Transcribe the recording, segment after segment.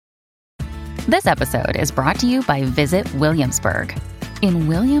This episode is brought to you by Visit Williamsburg. In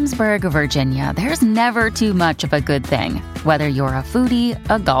Williamsburg, Virginia, there's never too much of a good thing. Whether you're a foodie,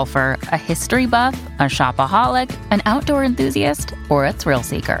 a golfer, a history buff, a shopaholic, an outdoor enthusiast, or a thrill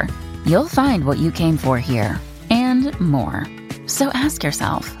seeker, you'll find what you came for here and more. So ask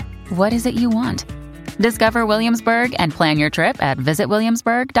yourself, what is it you want? Discover Williamsburg and plan your trip at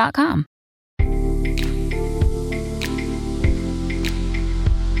visitwilliamsburg.com.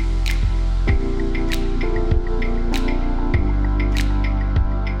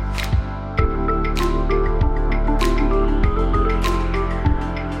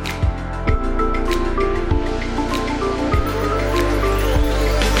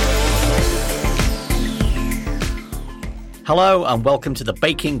 Hello and welcome to the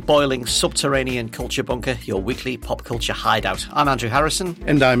Baking, Boiling, Subterranean Culture Bunker, your weekly pop culture hideout. I'm Andrew Harrison.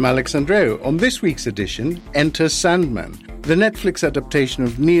 And I'm Alex Andreu. On this week's edition, enter Sandman. The Netflix adaptation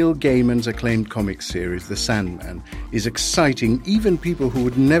of Neil Gaiman's acclaimed comic series, The Sandman, is exciting even people who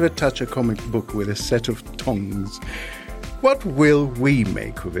would never touch a comic book with a set of tongs. What will we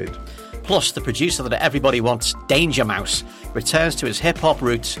make of it? Plus, the producer that everybody wants, Danger Mouse, returns to his hip-hop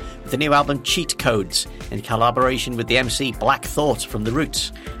roots with the new album Cheat Codes in collaboration with the MC Black Thought from The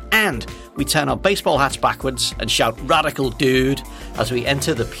Roots. And we turn our baseball hats backwards and shout "Radical Dude" as we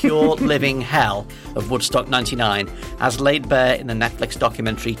enter the pure living hell of Woodstock 99, as laid bare in the Netflix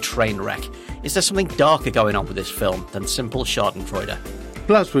documentary Trainwreck. Is there something darker going on with this film than simple schadenfreude?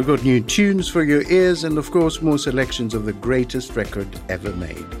 Plus, we've got new tunes for your ears and, of course, more selections of the greatest record ever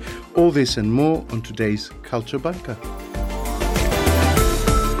made. All this and more on today's Culture Bunker.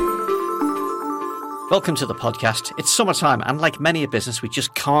 Welcome to the podcast. It's summertime, and like many a business, we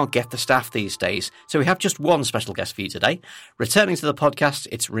just can't get the staff these days. So we have just one special guest for you today. Returning to the podcast,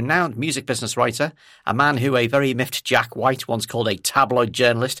 it's renowned music business writer, a man who a very miffed Jack White once called a tabloid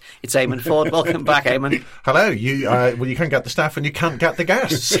journalist. It's Eamon Ford. Welcome back, Eamon. Hello. You can't get the staff and you can't get the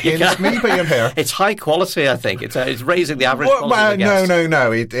guests. It's me being here. It's high quality, I think. It's raising the average quality of the guests.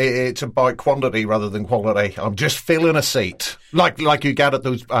 No. It's about quantity rather than quality. I'm just filling a seat. Like you get at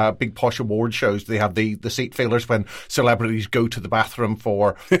those big posh award shows. They have the seat fillers when celebrities go to the bathroom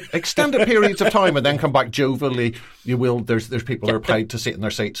for extended periods of time and then come back jovially. There's people who are paid to sit in their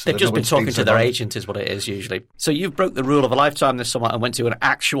seats. They've just been talking to their agent is what it is usually. So you've broke the rule of a lifetime this summer and went to an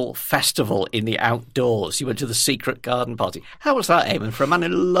actual festival in the outdoors. You went to the Secret Garden Party. How was that, Eamon, for a man who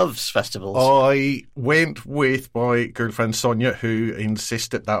loves festivals? I went with my girlfriend Sonia, who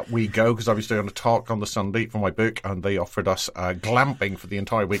insisted that we go because I was doing a talk on the Sunday for my book and they offered us glamping for the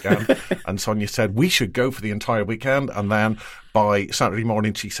entire weekend. And Sonia said, we should go for the entire weekend. And then by Saturday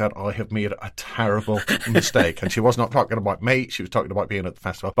morning, she said, I have made a terrible mistake. And she was not talking about me. She was talking about being at the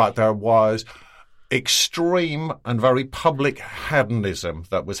festival. But there was extreme and very public hedonism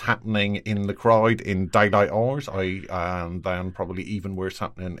that was happening in the crowd in daylight hours, and then probably even worse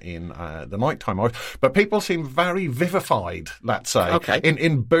happening in the nighttime hours. But people seem very vivified, let's say,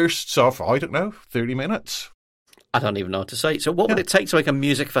 in bursts of, 30 minutes. I don't even know what to say. So what would it take to make a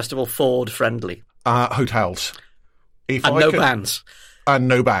music festival Ford-friendly? Hotels. Bands. And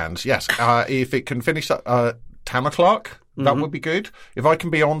no bands, yes. If it can finish at 10 o'clock, that would be good. If I can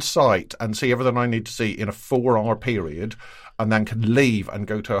be on site and see everything I need to see in a 4-hour period and then can leave and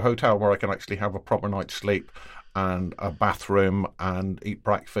go to a hotel where I can actually have a proper night's sleep and a bathroom and eat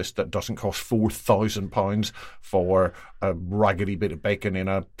breakfast that doesn't cost £4,000 for a raggedy bit of bacon in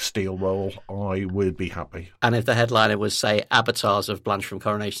a steel roll, I would be happy. And if the headliner was, say, avatars of Blanche from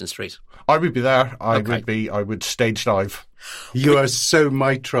Coronation Street? I would be there. I would stage dive. You are so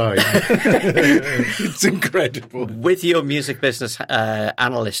my tribe. It's incredible. With your music business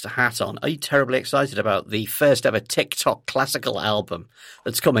analyst hat on, are you terribly excited about the first ever TikTok classical album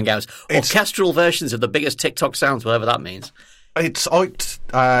that's coming out? Orchestral versions of the biggest TikTok sounds, whatever that means. It's out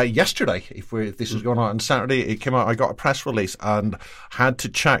yesterday. If this is going on Saturday, it came out. I got a press release and had to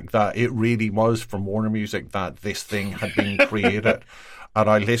check that it really was from Warner Music that this thing had been created. And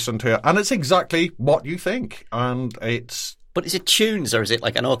I listened to it, and it's exactly what you think. And it's. But is it tunes or is it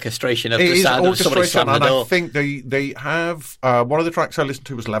like an orchestration of the sound of somebody slamming the door? And I think they have one of the tracks I listened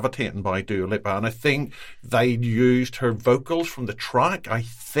to was "Levitating" by Dua Lipa, and I think they used her vocals from the track. I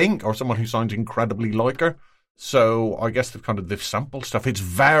think, or someone who sounds incredibly like her. So I guess they've sampled stuff. It's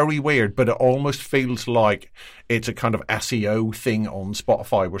very weird, but it almost feels like it's a kind of SEO thing on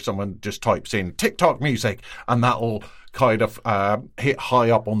Spotify where someone just types in TikTok music and that'll kind of hit high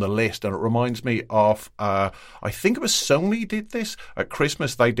up on the list, and it reminds me of I think it was Sony did this at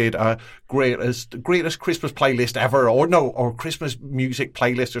Christmas. They did a greatest Christmas playlist ever, or Christmas music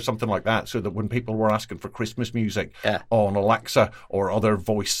playlist or something like that, so that when people were asking for Christmas music on Alexa or other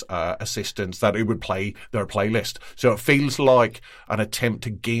voice assistants, that it would play their playlist. So it feels like an attempt to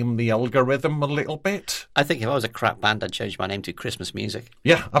game the algorithm a little bit. I think if I was a crap band, I'd change my name to Christmas Music.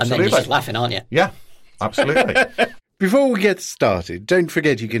 Yeah, absolutely. And then you're just laughing, aren't you? Yeah, absolutely. Before we get started, don't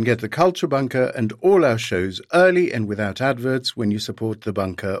forget you can get the Culture Bunker and all our shows early and without adverts when you support The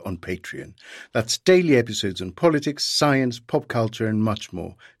Bunker on Patreon. That's daily episodes on politics, science, pop culture and much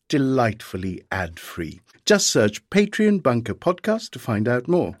more, delightfully ad-free. Just search Patreon Bunker Podcast to find out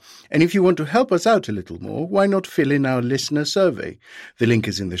more. And if you want to help us out a little more, why not fill in our listener survey? The link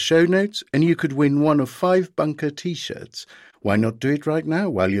is in the show notes, and you could win one of 5 Bunker t-shirts. Why not do it right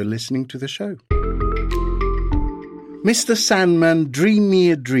now while you're listening to the show? Mr. Sandman, dream me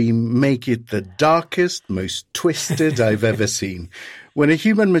a dream, make it the darkest, most twisted I've ever seen. When a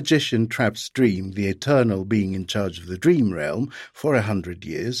human magician traps Dream, the eternal being in charge of the dream realm, for 100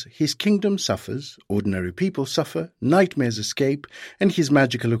 years, his kingdom suffers, ordinary people suffer, nightmares escape, and his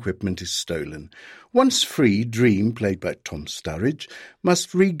magical equipment is stolen. Once free, Dream, played by Tom Sturridge,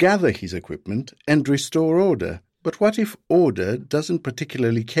 must regather his equipment and restore order. But what if order doesn't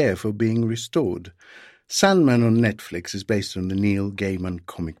particularly care for being restored? Sandman on Netflix is based on the Neil Gaiman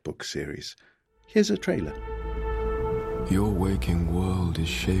comic book series. Here's a trailer. Your waking world is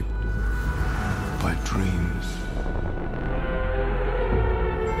shaped by dreams.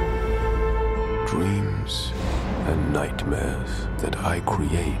 Dreams and nightmares that I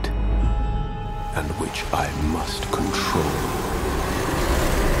create and which I must control.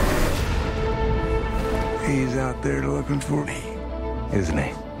 He's out there looking for me, isn't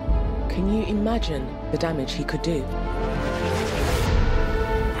he? Can you imagine the damage he could do?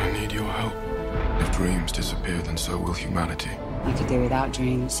 I need your help. If dreams disappear, then so will humanity. I could do without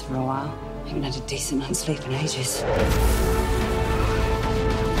dreams for a while. I haven't had a decent night's sleep in ages.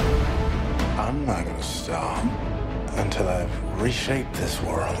 I'm not gonna stop until I've reshaped this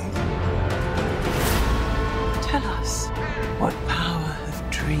world. Tell us, what power of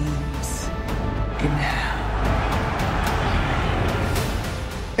dreams you have?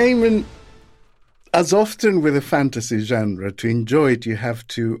 Eamon, as often with a fantasy genre, to enjoy it, you have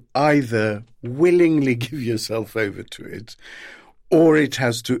to either willingly give yourself over to it, or it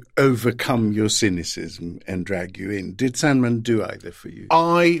has to overcome your cynicism and drag you in. Did Sandman do either for you?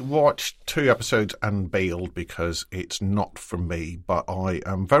 I watched 2 episodes and bailed because it's not for me, but I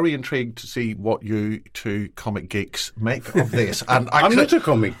am very intrigued to see what you 2 comic geeks make of this. And I'm not a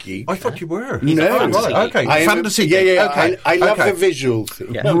comic geek. I thought you were. No. Right. Okay. Fantasy geek. geek. Yeah. Okay. I love the visual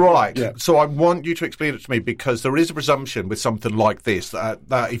thing. Yeah. Right. Yeah. So I want you to explain it to me, because there is a presumption with something like this that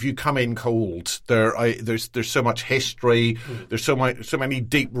if you come in cold, there's so much history, there's so many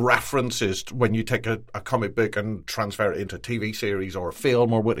deep references when you take a comic book and transfer it into a TV series or a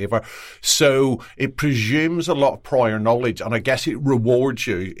film or whatever. So it presumes a lot of prior knowledge, and I guess it rewards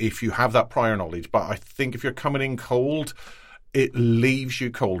you if you have that prior knowledge. But I think if you're coming in cold, it leaves you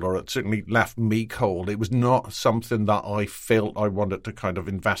cold, or it certainly left me cold. It was not something that I felt I wanted to kind of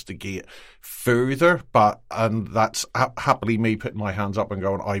investigate further, and that's happily me putting my hands up and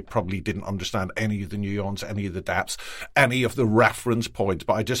going, I probably didn't understand any of the nuance, any of the depths, any of the reference points,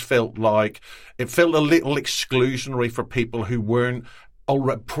 but I just felt like it felt a little exclusionary for people who weren't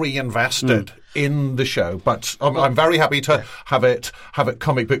already pre-invested in the show. But I'm very happy to have it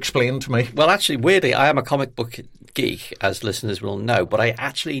comic book explained to me. Well, actually, weirdly, I am a comic book geek, as listeners will know, but I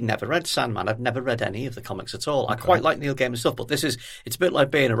actually never read Sandman. I've never read any of the comics at all. I quite like Neil Gaiman stuff, but it's a bit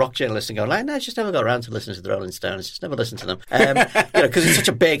like being a rock journalist and going, no, I just never got around to listening to the Rolling Stones. Just never listened to them. Because it's such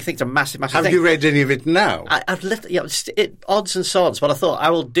a big thing. It's a massive thing. Have you read any of it now? I've odds and sods, but I thought I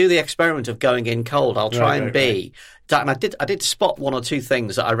will do the experiment of going in cold. I'll try and be. And I did spot 1 or 2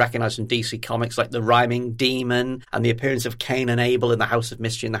 things that I recognised from DC Comics, like the rhyming demon and the appearance of Cain and Abel in the House of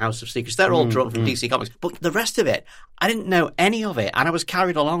Mystery and the House of Secrets. They're all drawn from DC Comics. But the rest of it, I didn't know any of it, and I was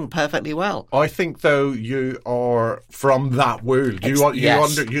carried along perfectly well. I think, though, you are from that world.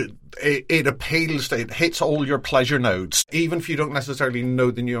 It appeals to, it hits all your pleasure nodes. Even if you don't necessarily know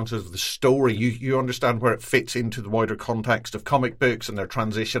the nuances of the story, you understand where it fits into the wider context of comic books and their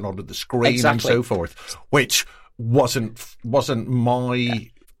transition onto the screen and so forth, which wasn't my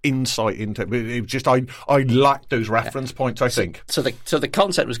insight into it. It was just I lacked those reference points, I think. So the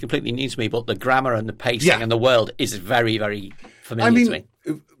concept was completely new to me, but the grammar and the pacing and the world is very, very familiar to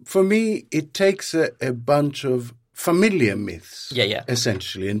me. For me, it takes a bunch of familiar myths,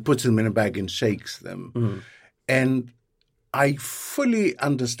 essentially, and puts them in a bag and shakes them. And I fully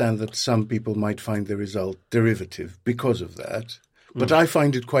understand that some people might find the result derivative because of that, but I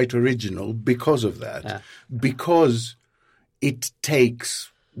find it quite original because of that, because it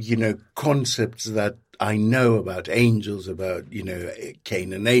takes, concepts that I know about angels, about,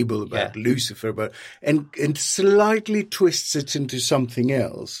 Cain and Abel, about Lucifer, and slightly twists it into something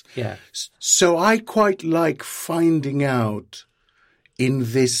else. Yeah. So I quite like finding out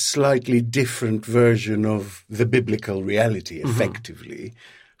in this slightly different version of the biblical reality, effectively,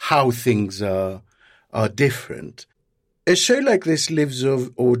 how things are different. A show like this lives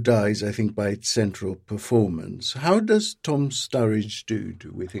or dies, I think, by its central performance. How does Tom Sturridge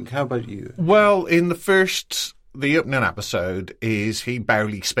do we think? How about you? Well, in the opening episode is he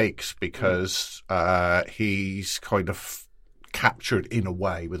barely speaks because he's kind of captured in a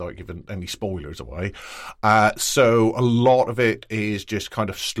way without giving any spoilers away. So a lot of it is just kind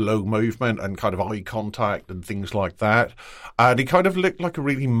of slow movement and kind of eye contact and things like that. And he kind of looked like a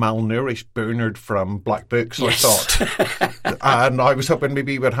really malnourished Bernard from Black Books, I thought. And I was hoping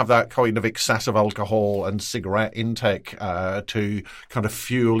maybe he would have that kind of excessive alcohol and cigarette intake to kind of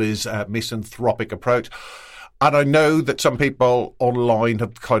fuel his misanthropic approach. And I know that some people online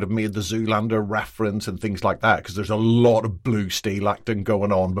have kind of made the Zoolander reference and things like that because there's a lot of Blue Steel acting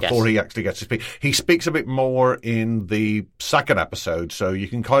going on before he actually gets to speak. He speaks a bit more in the second episode, so you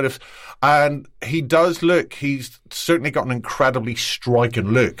can kind of... And he does look... He's certainly got an incredibly striking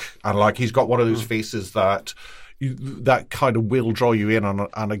look. And, he's got one of those faces that kind of will draw you in, and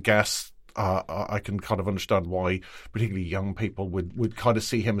I guess... I can kind of understand why particularly young people would kind of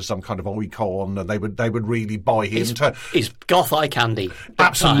see him as some kind of icon, and they would really buy into. He's goth eye candy.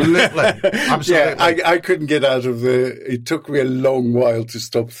 Absolutely. Absolutely. Yeah, I couldn't get out of it took me a long while to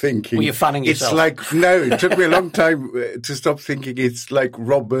stop thinking. Were you fanning yourself? It took me a long time to stop thinking it's like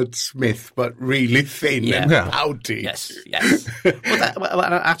Robert Smith, but really thin and pouty. Yes.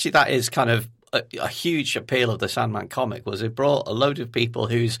 Actually, that is kind of a huge appeal of the Sandman comic. Was it brought a load of people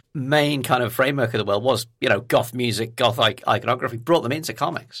whose main kind of framework of the world was, goth music, goth iconography, brought them into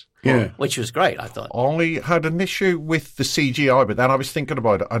comics. Yeah. Which was great, I thought. I had an issue with the CGI, but then I was thinking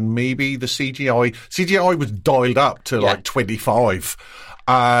about it, and maybe the CGI was dialed up to 25,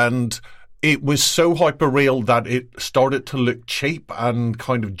 and it was so hyper-real that it started to look cheap and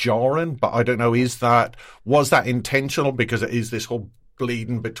kind of jarring, but I don't know, was that intentional? Because it is this whole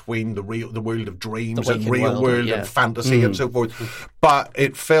bleeding between the world of dreams and real world and fantasy and so forth. But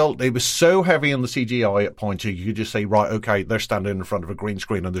it was so heavy on the CGI at points you could just say, right, okay, they're standing in front of a green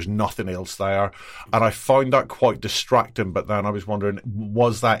screen and there's nothing else there. And I found that quite distracting. But then I was wondering,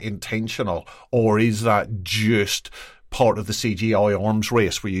 was that intentional, or is that just part of the CGI arms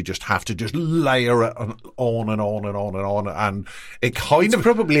race where you just have to just layer it on and on and on and on, and it's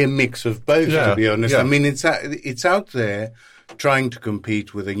probably a mix of both, to be honest. I mean, it's out there trying to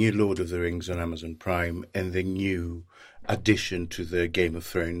compete with the new Lord of the Rings on Amazon Prime and the new addition to the Game of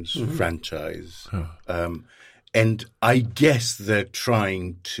Thrones franchise. And I guess they're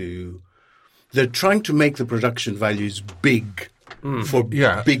trying to make the production values big for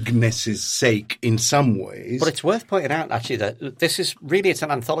bigness's sake in some ways. But it's worth pointing out, actually, that it's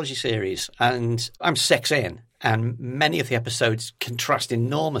an anthology series, and I'm 6 in. And many of the episodes contrast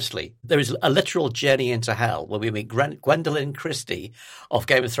enormously. There is a literal journey into hell where we meet Gwendolyn Christie of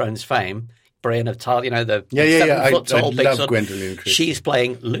Game of Thrones fame, Brienne of Tarth, the 7-foot tall big son. Gwendolyn Christie. She's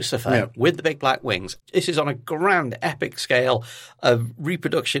playing Lucifer with the big black wings. This is on a grand, epic scale of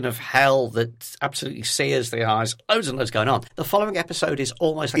reproduction of hell that absolutely sears the eyes. Loads and loads going on. The following episode is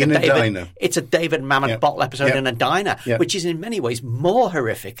almost like a diner. It's a David Mamet bottle episode in a diner, which is in many ways more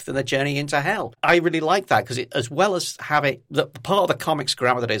horrific than the journey into hell. I really like that because as well as having the part of the comics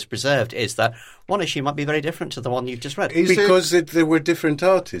grammar that is preserved is that one issue might be very different to the one you've just read. There were different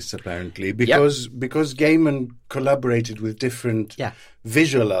artists, apparently. Because Gaiman collaborated with different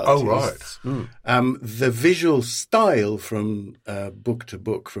visual artists. Oh, right. The visual style from book to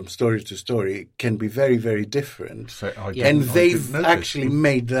book, from story to story, can be very, very different. And they've actually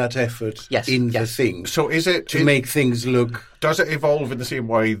made that effort in the thing. So is it to make things look... Does it evolve in the same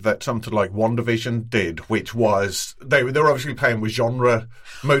way that something like WandaVision did, which was they were obviously playing with genre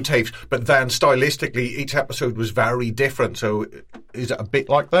motifs, but then stylistically each episode was very different. So is it a bit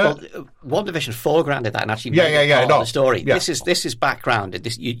like that? Well, WandaVision foregrounded that and actually made it part of the story. Yeah. This is backgrounded.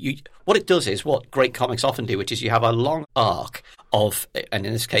 What it does is what great comics often do, which is you have a long arc of, and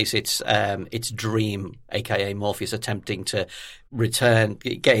in this case it's Dream, aka Morpheus, attempting to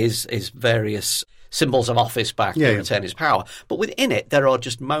get his various symbols of office back to return his power. But within it, there are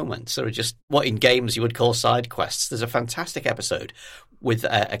just moments. There are just what in games you would call side quests. There's a fantastic episode with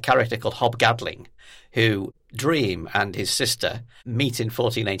a character called Hob Gadling, who Dream and his sister meet in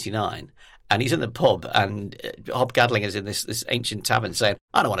 1489. And he's in the pub, and Hob Gadling is in this ancient tavern saying,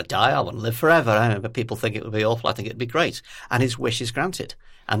 I don't want to die, I want to live forever. I remember people think it would be awful, I think it would be great. And his wish is granted.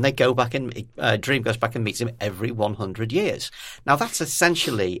 And they go back and Dream goes back and meets him every 100 years. Now, that's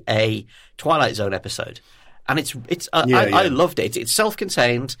essentially a Twilight Zone episode. And I loved it. It's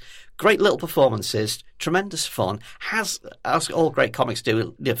self-contained, great little performances, tremendous fun, has, as all great comics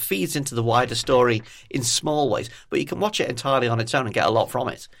do, it feeds into the wider story in small ways. But you can watch it entirely on its own and get a lot from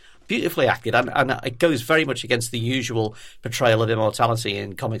it. Beautifully acted, and it goes very much against the usual portrayal of immortality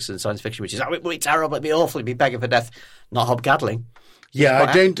in comics and science fiction, which is, it would be terrible, it'd be awful, it'd be begging for death. Not Hob Gadling.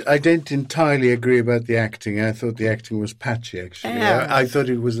 Yeah, I don't entirely agree about the acting. I thought the acting was patchy, actually. Yeah. I thought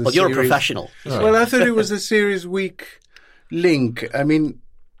it was Well, you're a professional. Well, I thought it was a series weak link. I mean,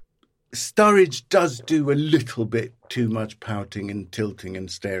 Sturridge does do a little bit too much pouting and tilting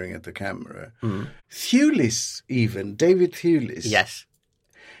and staring at the camera. Thewlis, even, David Thewlis. Yes.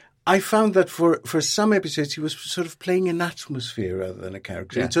 I found that for some episodes he was sort of playing an atmosphere rather than a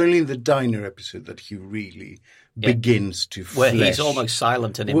character. Yeah. It's only in the diner episode that he really begins to flesh. Where he's almost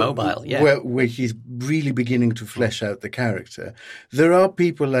silent and immobile. Where he's really beginning to flesh out the character. There are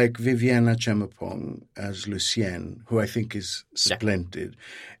people like Viviana Chamapong as Lucienne, who I think is splendid.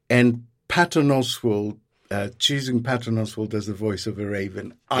 And Patton Oswalt, choosing Patton Oswalt as the voice of a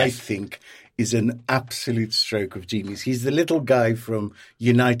Raven, I think is an absolute stroke of genius. He's the little guy from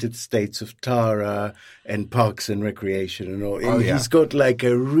United States of Tara and Parks and Recreation and all. He's got like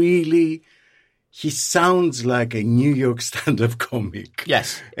he sounds like a New York stand-up comic.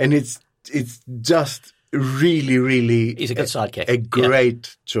 Yes. And it's just really, really... He's a good sidekick. A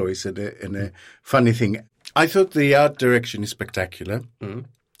great choice and a funny thing. I thought the art direction is spectacular.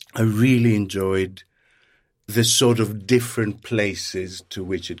 I really enjoyed the sort of different places to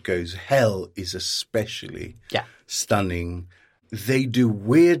which it goes. Hell is especially stunning. They do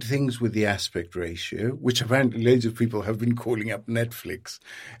weird things with the aspect ratio, which apparently loads of people have been calling up Netflix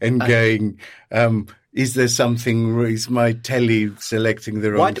and going, is there something, is my telly selecting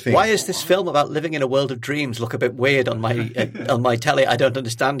the wrong thing? Why is this film about living in a world of dreams look a bit weird on my telly? I don't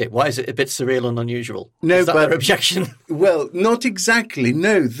understand it. Why is it a bit surreal and unusual? No, is that their objection? Well, not exactly.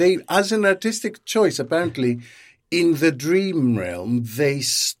 No, they, as an artistic choice, apparently, in the dream realm, they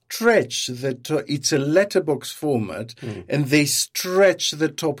stretch it's a letterbox format, and they stretch the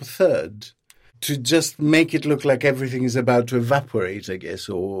top third to just make it look like everything is about to evaporate, I guess,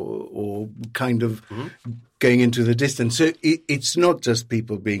 or kind of going into the distance. So it's not just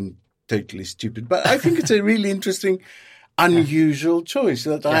people being totally stupid, but I think it's a really interesting, unusual choice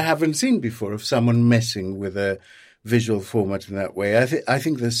that I haven't seen before of someone messing with a visual format in that way. I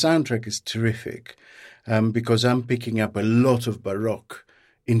think the soundtrack is terrific because I'm picking up a lot of Baroque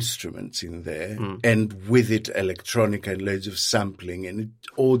instruments in there, and with it electronica and loads of sampling, and it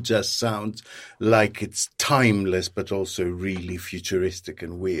all just sounds like it's timeless but also really futuristic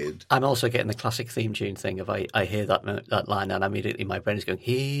and weird. I'm also getting the classic theme tune thing of I hear that line and immediately my brain is going,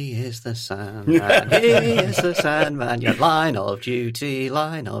 he is the Sandman, he is the Sandman, your line of duty,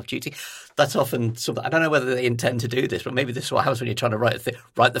 line of duty. That's often something. I don't know whether they intend to do this, but maybe this is what happens when you're trying to write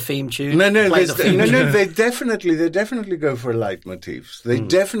the theme tune. No, they definitely go for leitmotifs. They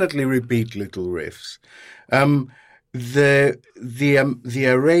definitely repeat little riffs. The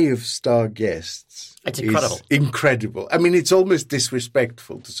array of star guests it's incredible. Is incredible. I mean, it's almost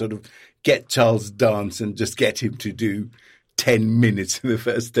disrespectful to sort of get Charles Dance and just get him to do 10 minutes in the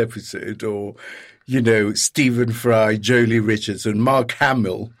first episode, or Stephen Fry, Jolie Richardson, Mark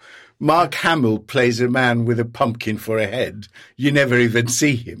Hamill. Mark Hamill plays a man with a pumpkin for a head. You never even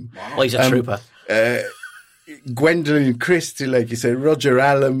see him. Well, he's a trooper. Gwendolyn Christie, like you said, Roger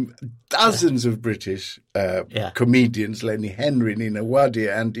Allam, dozens of British comedians, Lenny Henry, Nina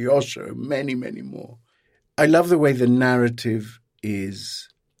Wadia, Andy Osho, many, many more. I love the way the narrative is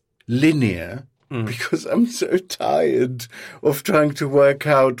linear because I'm so tired of trying to work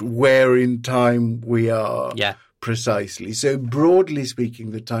out where in time we are. Yeah. Precisely. So broadly speaking,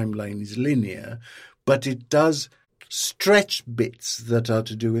 the timeline is linear, but it does stretch bits that are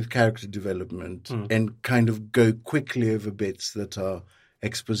to do with character development and kind of go quickly over bits that are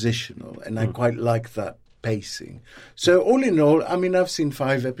expositional. And I quite like that pacing. So all in all, I mean, I've seen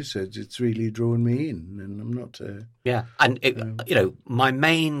 5 episodes. It's really drawn me in, and I'm not... And, my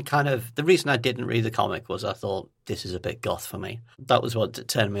main kind of... The reason I didn't read the comic was I thought, this is a bit goth for me. That was what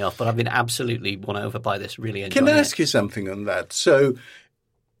turned me off. But I've been absolutely won over by this, really enjoying it. Can I ask you something on that? So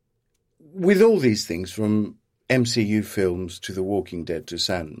with all these things, from MCU films to The Walking Dead to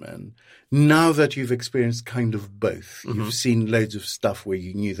Sandman, now that you've experienced kind of both, you've seen loads of stuff where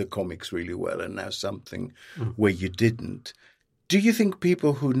you knew the comics really well and now something where you didn't. Do you think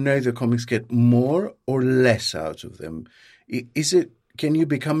people who know the comics get more or less out of them? Can you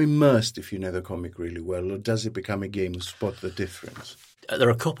become immersed if you know the comic really well, or does it become a game of spot the difference? There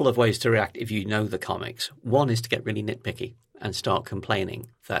are a couple of ways to react if you know the comics. One is to get really nitpicky and start complaining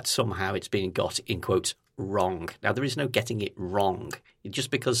that somehow it's being got, in quotes, wrong. Now, there is no getting it wrong.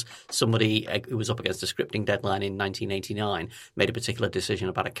 Just because somebody who was up against a scripting deadline in 1989 made a particular decision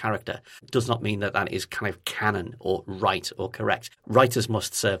about a character does not mean that that is kind of canon or right or correct. Writers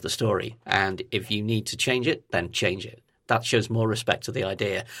must serve the story, and if you need to change it, then change it. That shows more respect to the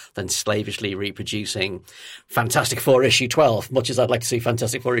idea than slavishly reproducing Fantastic Four issue 12, much as I'd like to see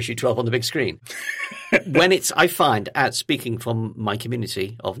Fantastic Four issue 12 on the big screen. I find, speaking from my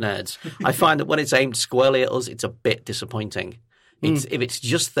community of nerds, I find that when it's aimed squarely at us, it's a bit disappointing. If it's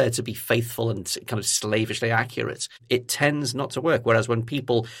just there to be faithful and kind of slavishly accurate, it tends not to work. Whereas when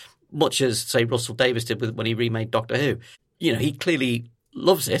people, much as, say, Russell Davies did when he remade Doctor Who, he clearly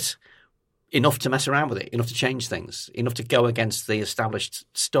loves it, enough to mess around with it, enough to change things, enough to go against the established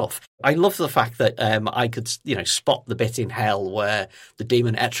stuff. I love the fact that I could, spot the bit in hell where the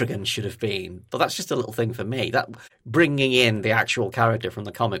demon Etrigan should have been. But that's just a little thing for me. That bringing in the actual character from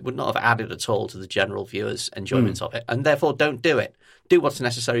the comic would not have added at all to the general viewer's enjoyment of it. And therefore, don't do it. Do what's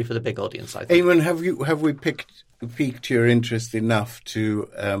necessary for the big audience, I think. Eamon, have we piqued your interest enough to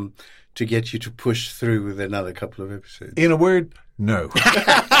get you to push through with another couple of episodes? In a word, no.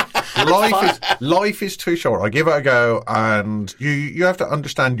 Life is too short. I give it a go, and you have to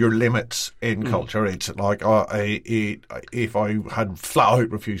understand your limits in culture. It's like if I had flat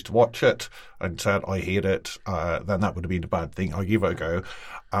out refused to watch it and said I hate it, then that would have been a bad thing. I give it a go,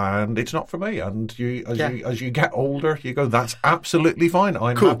 and it's not for me. And as you get older, you go, that's absolutely fine.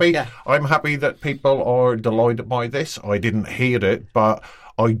 I'm happy. Yeah. I'm happy that people are delighted by this. I didn't hate it, but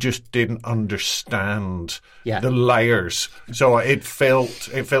I just didn't understand the layers, so it felt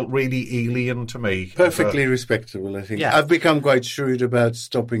really alien to me. Perfectly respectable, I think. Yeah. I've become quite shrewd about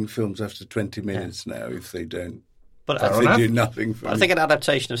stopping films after 20 minutes now if they don't. But if they do nothing for me. I think an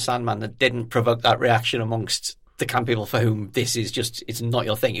adaptation of Sandman that didn't provoke that reaction amongst the kind of people for whom this is just, it's not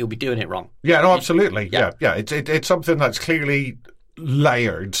your thing. You'll be doing it wrong. Yeah, no, absolutely. Yeah. It's something that's clearly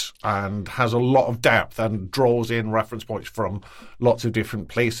layered and has a lot of depth and draws in reference points from lots of different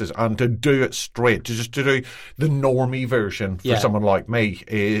places, and to do it straight, to do the normie version for someone like me,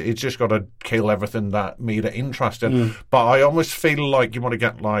 it's just got to kill everything that made it interesting. But I almost feel like you want to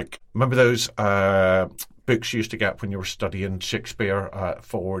get, remember those books you used to get when you were studying Shakespeare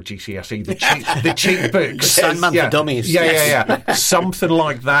for GCSE, the cheap books. Sandman for Dummies. Yeah. Something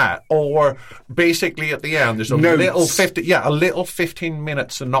like that. Or basically at the end, there's a little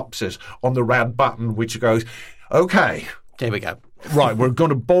 15-minute synopsis on the red button which goes, okay. There we go. Right, we're going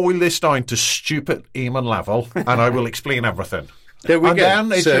to boil this down to stupid Eamon level, and I will explain everything. There we go.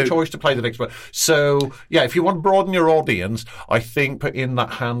 Then it's your choice to play the next one. So, if you want to broaden your audience, I think put in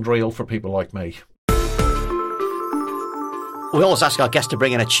that handrail for people like me. We always ask our guests to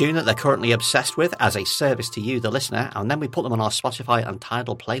bring in a tune that they're currently obsessed with as a service to you, the listener, and then we put them on our Spotify and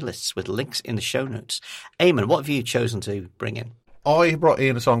Tidal playlists with links in the show notes. Eamon, what have you chosen to bring in? I brought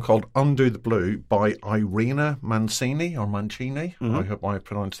in a song called Undo the Blue by Irina Mancini, or Mancini. I hope I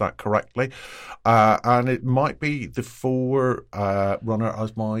pronounced that correctly. And it might be the forerunner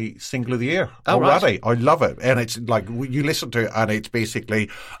as my single of the year already. Right. I love it. And it's like, you listen to it and it's basically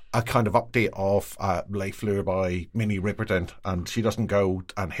a kind of update of Les Fleurs by Minnie Riperton. And she doesn't go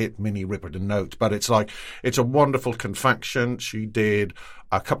and hit Minnie Riperton notes, but it's a wonderful confection. She did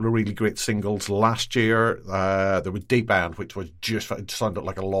a couple of really great singles last year. There was Deep End, which was it sounded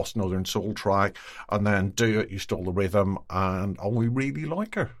like a Lost Northern Soul track, and then Do It, You Stole the Rhythm, and we really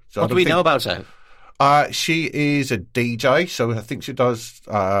like her. So what do we know about her? She is a DJ, so I think she does.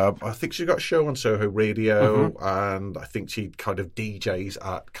 I think she got a show on Soho Radio, and I think she kind of DJs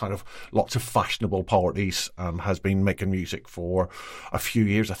at kind of lots of fashionable parties, and has been making music for a few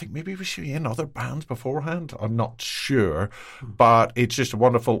years. I think maybe was she in other bands beforehand? I'm not sure, but it's just a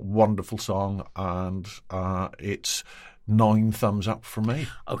wonderful, wonderful song, and it's 9 thumbs up for me.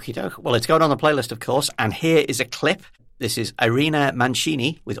 Okie doke. Well, it's going on the playlist, of course, and here is a clip. This is Irina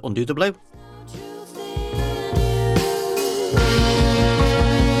Mancini with Undo the Blue.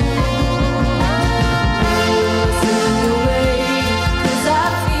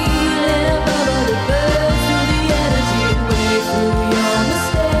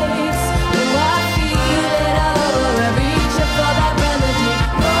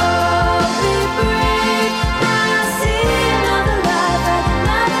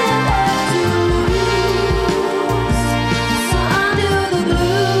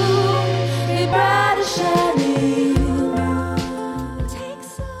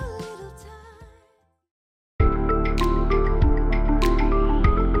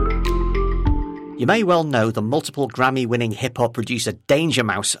 You may well know the multiple Grammy-winning hip-hop producer Danger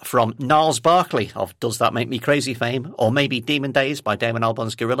Mouse from Gnarls Barkley of Does That Make Me Crazy fame, or maybe Demon Days by Damon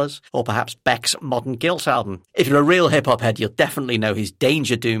Albarn's Gorillaz, or perhaps Beck's Modern Guilt album. If you're a real hip-hop head, you'll definitely know his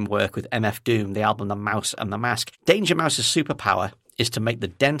Danger Doom work with MF Doom, the album The Mouse and the Mask. Danger Mouse's superpower is to make the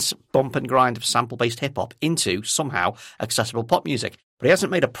dense bump and grind of sample-based hip-hop into, somehow, accessible pop music. But he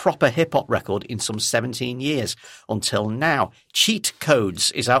hasn't made a proper hip-hop record in some 17 years, until now. Cheat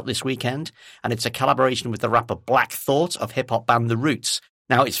Codes is out this weekend, and it's a collaboration with the rapper Black Thought of hip-hop band The Roots.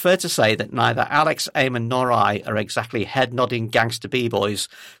 Now, it's fair to say that neither Alex, Eamon nor I are exactly head-nodding gangster b-boys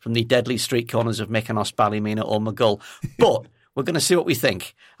from the deadly street corners of Mykonos, Ballymena or Maghull, but we're going to see what we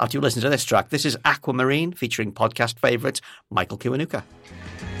think after you listen to this track. This is Aquamarine, featuring podcast favourite Michael Kiwanuka.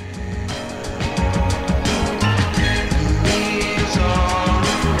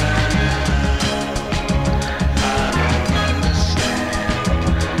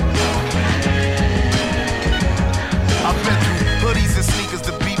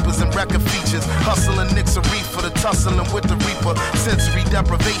 Features, hustling nicks a reefer, the tussling with the reaper, sensory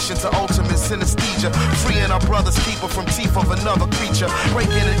deprivation to ultimate synesthesia, freeing our brother's keeper from teeth of another creature,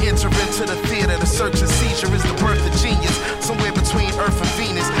 breaking and entering to the theater, the search and seizure is the birth of genius, somewhere between Earth and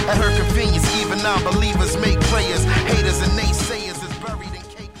Venus, at her convenience, even non-believers make prayers, haters and naysayers is buried in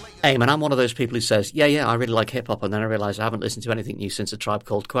cake layers. Hey man, I'm one of those people who says, yeah, I really like hip-hop, and then I realise I haven't listened to anything new since A Tribe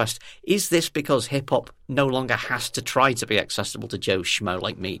Called Quest. Is this because hip-hop no longer has to try to be accessible to Joe Schmo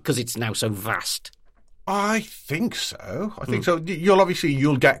like me, because it's now so vast? I think so. So.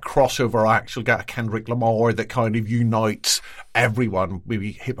 You'll get crossover acts. You'll get a Kendrick Lamar that kind of unites everyone.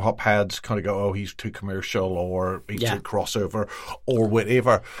 Maybe hip-hop heads kind of go, oh, he's too commercial, or he's too crossover, or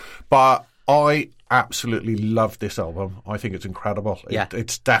whatever. But I absolutely love this album. I think it's incredible.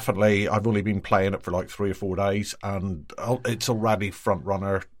 It's definitely, I've only been playing it for like 3 or 4 days, and it's already front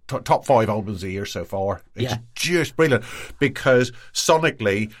runner. Top 5 albums a year so far. It's just brilliant, because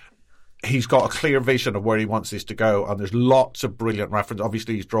sonically he's got a clear vision of where he wants this to go, and there's lots of brilliant references.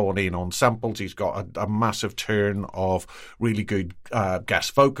 Obviously, he's drawn in on samples. He's got a massive turn of really good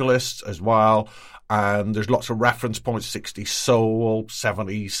guest vocalists as well. And there's lots of reference points, 60s soul,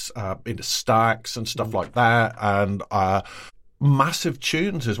 70s into stacks and stuff like that. And massive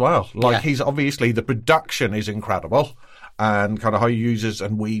tunes as well. He's obviously, the production is incredible. And kind of how he uses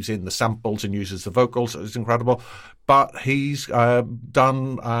and weaves in the samples and uses the vocals is incredible. But he's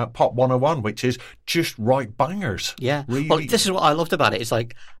done Pop 101, which is just right bangers. Yeah. Really. Well, this is what I loved about it. It's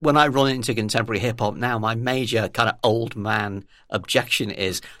like, when I run into contemporary hip-hop now, my major kind of old man objection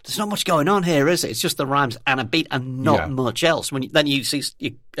is, there's not much going on here, is it? It's just the rhymes and a beat and not much else. Then you see,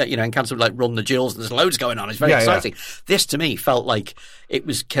 encounter something like Run the Jewels, and there's loads going on. It's very exciting. This, to me, felt like it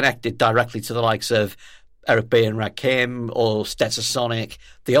was connected directly to the likes of Eric B. and Rakim or Stetsasonic,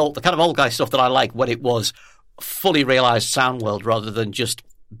 the kind of old guy stuff that I like when it was fully realised sound world rather than just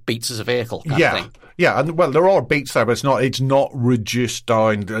beats as a vehicle kind of thing. Yeah, and well, there are beats there, but it's not reduced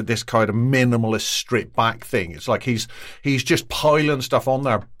down to this kind of minimalist stripped back thing. It's like he's just piling stuff on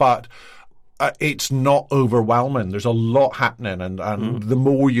there, but it's not overwhelming. There's a lot happening, and the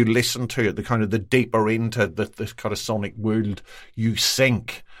more you listen to it, the deeper into this kind of sonic world you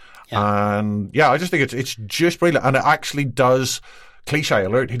sink. Yeah. And I just think it's just brilliant, and it actually does. Cliche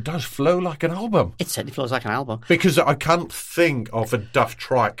alert, it does flow like an album. It certainly flows like an album. Because I can't think of a duff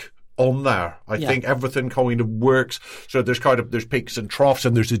track on there. I think everything kind of works. So there's peaks and troughs,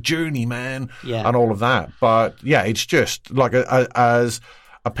 and there's a journey, man, and all of that. But it's just like as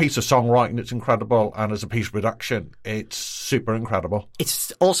a piece of songwriting, it's incredible, and as a piece of production, it's super incredible.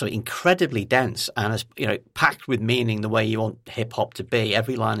 It's also incredibly dense, and as packed with meaning the way you want hip hop to be.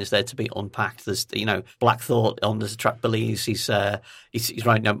 Every line is there to be unpacked. There's Black Thought on the track Belize. He's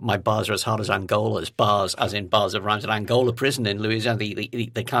writing out, my bars are as hard as Angola's bars, as in bars of rhymes at Angola prison in Louisiana,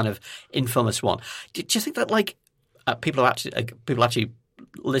 the kind of infamous one. Do you think that people actually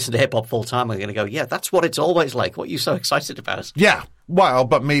listen to hip hop full time are going to go, that's what it's always like? What are you so excited about? Yeah. Well,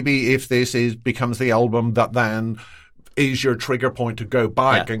 but maybe if this becomes the album that then is your trigger point to go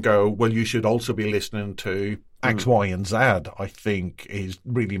back and go, well, you should also be listening to X, Y, and Z, I think is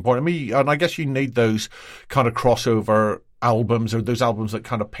really important. And I guess you need those kind of crossover albums, or those albums that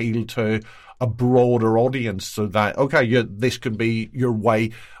kind of appeal to a broader audience, so that, this can be your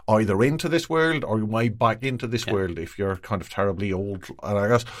way either into this world or your way back into this world if you're kind of terribly old. And I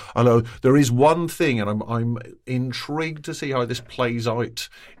guess, although there is one thing, and I'm intrigued to see how this plays out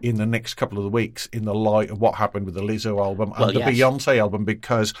in the next couple of weeks in the light of what happened with the Lizzo album and the Beyonce album,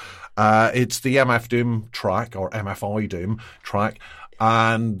 because it's the MF Doom track, or MFI Doom track,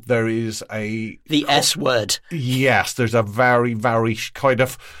 and there is the S word. Yes, there's a very, very kind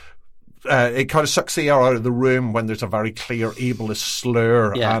of it kind of sucks the air out of the room when there's a very clear ableist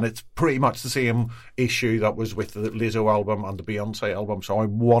slur, and it's pretty much the same issue that was with the Lizzo album and the Beyonce album. So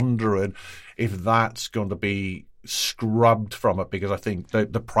I'm wondering if that's going to be scrubbed from it, because I think the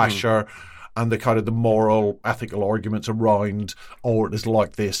pressure and the kind of the moral, ethical arguments around art is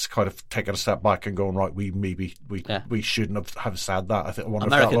like this, kind of taking a step back and going, right, we shouldn't have said that. I think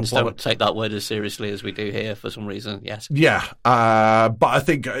Americans don't take that word as seriously as we do here for some reason. Yes. Yeah, but I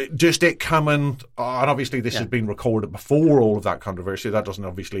think just it coming, and obviously this has been recorded before all of that controversy. That doesn't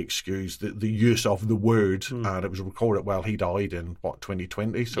obviously excuse the use of the word, and it was recorded while he died in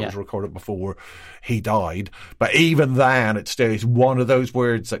 2020, so it was recorded before he died. But even then, it's one of those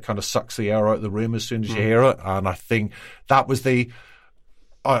words that kind of sucks the air out of the room as soon as you hear it, and I think that was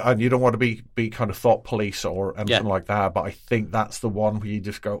and you don't want to be kind of thought police or anything like that, but I think that's the one where you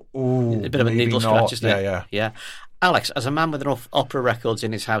just go, ooh, a bit of a needle scratch, isn't it? Yeah. Alex, as a man with enough opera records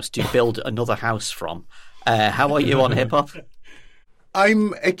in his house to build another house from, how are you on hip hop?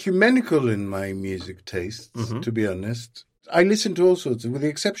 I'm ecumenical in my music tastes, to be honest. I listen to all sorts, with the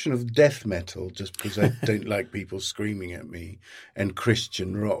exception of death metal, just because I don't like people screaming at me, and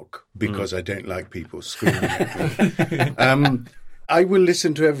Christian rock, because I don't like people screaming at me. I will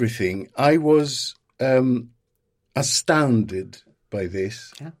listen to everything. I was astounded by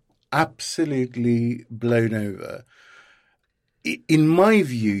this, absolutely blown over. In my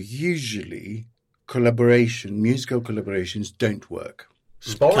view, usually musical collaborations don't work.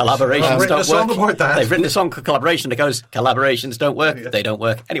 Collaborations don't work. They've written a song called Collaboration that goes, collaborations don't work. They don't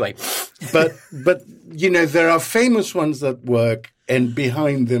work. Anyway. But there are famous ones that work, and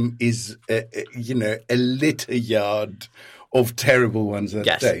behind them is, a litter yard of terrible ones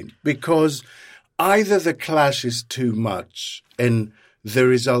that don't. Because either the clash is too much and the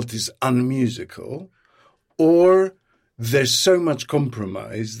result is unmusical, or there's so much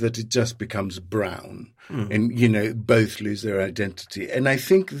compromise that it just becomes brown. And, both lose their identity. And I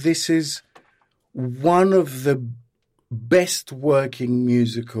think this is one of the best working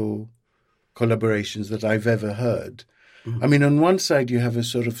musical collaborations that I've ever heard. I mean, on one side you have a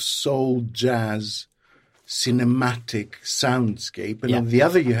sort of soul jazz cinematic soundscape, and on the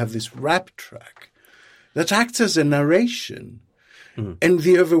other you have this rap track that acts as a narration. And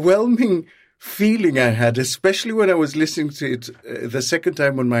the overwhelming feeling I had, especially when I was listening to it the second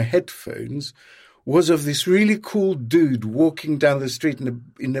time on my headphones, was of this really cool dude walking down the street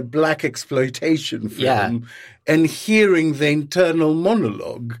in a black exploitation film and hearing the internal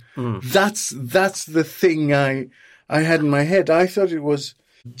monologue. That's the thing I had in my head. I thought it was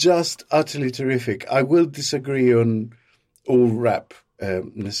just utterly terrific. I will disagree on all rap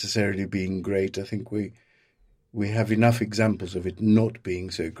necessarily being great. I think we have enough examples of it not being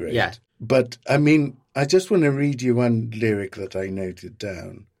so great. Yeah. But, I mean, I just want to read you one lyric that I noted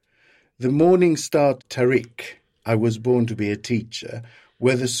down. The morning star Tariq, I was born to be a teacher,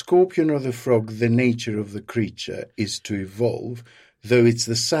 where the scorpion or the frog, the nature of the creature, is to evolve, though it's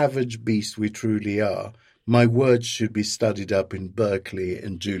the savage beast we truly are. My words should be studied up in Berkeley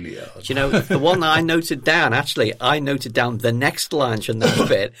and Juilliard. Do you know, the one that I noted down, I noted down the next line from that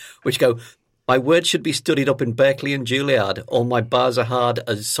bit, which go, my words should be studied up in Berkeley and Juilliard. All my bars are hard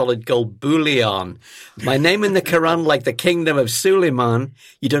as solid gold bullion. My name in the Quran like the kingdom of Suleiman.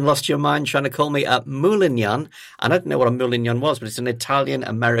 You done lost your mind trying to call me a Moulignon. And I don't know what a Moulignon was, but it's an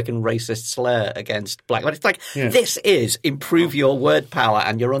Italian-American racist slur against black. But it's like, this is improve your word power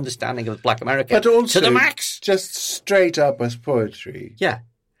and your understanding of Black America but also, to the max. Just straight up as poetry. Yeah.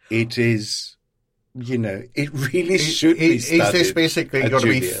 It is... it really should be studied. Is this basically going to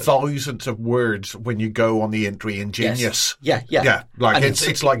be thousands of words when you go on the entry in Genius? Yes. Yeah. Like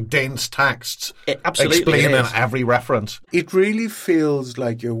it's like dense texts explaining every reference. It really feels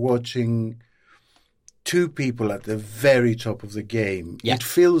like you're watching two people at the very top of the game. Yeah. It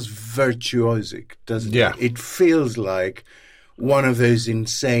feels virtuosic, doesn't it? It feels like one of those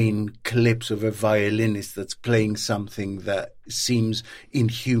insane clips of a violinist that's playing something that seems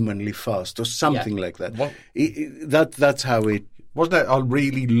inhumanly fast or something like that. That's how it... Wasn't it a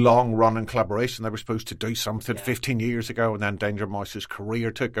really long-running collaboration? They were supposed to do something 15 years ago, and then Danger Mouse's career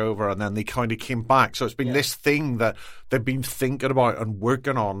took over, and then they kind of came back. So it's been this thing that they've been thinking about and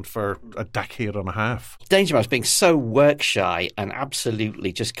working on for a decade and a half. Danger Mouse being so work-shy and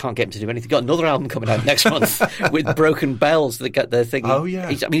absolutely just can't get him to do anything. Got another album coming out next month with Broken Bells. They got their thing. Oh, yeah.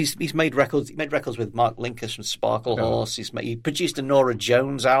 He's made records. He made records with Mark Linkous from Sparkle Horse. He produced a Nora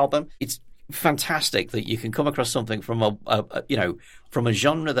Jones album. It's fantastic that you can come across something from from a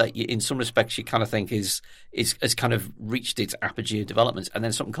genre that in some respects you kind of think has kind of reached its apogee of development, and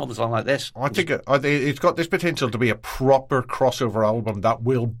then something comes along like this. I think it's got this potential to be a proper crossover album that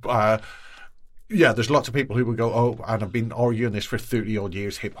will. There's lots of people who will go, oh, and I've been arguing this for 30-odd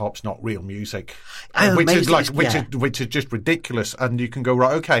years, hip-hop's not real music, which is just ridiculous. And you can go,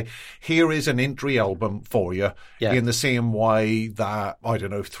 right, okay, here is an entry album for you in the same way that, I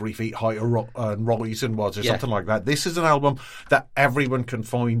don't know, 3 Feet High and Rising was or something like that. This is an album that everyone can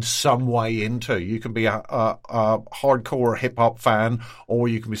find some way into. You can be a hardcore hip-hop fan, or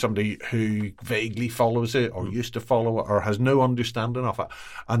you can be somebody who vaguely follows it or used to follow it or has no understanding of it.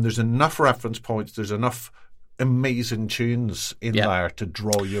 And there's enough reference points. There's enough amazing tunes in there to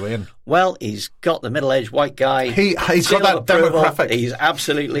draw you in. Well, he's got the middle-aged white guy. He's got that demographic. He's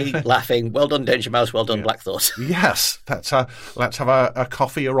absolutely laughing. Well done, Danger Mouse. Well done, Black Thought. Yes, let's have a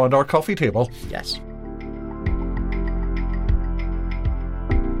coffee around our coffee table. Yes.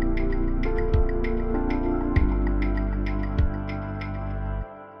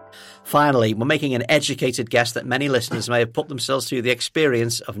 Finally, we're making an educated guess that many listeners may have put themselves through the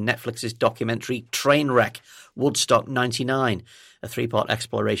experience of Netflix's documentary Trainwreck, Woodstock 99, a 3-part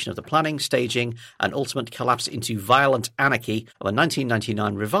exploration of the planning, staging, and ultimate collapse into violent anarchy of a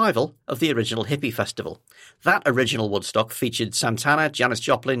 1999 revival of the original hippie festival. That original Woodstock featured Santana, Janis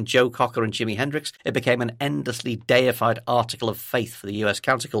Joplin, Joe Cocker, and Jimi Hendrix. It became an endlessly deified article of faith for the US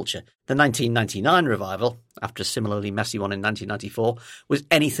counterculture. The 1999 revival, after a similarly messy one in 1994, was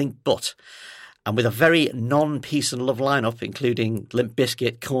anything but. And with a very non-peace and love lineup, including Limp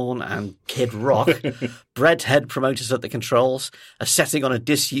Bizkit, Korn and Kid Rock, breadhead promoters at the controls, a setting on a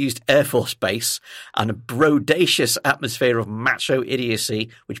disused Air Force base, and a brodacious atmosphere of macho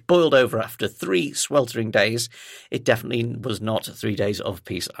idiocy, which boiled over after 3 sweltering days, it definitely was not 3 days of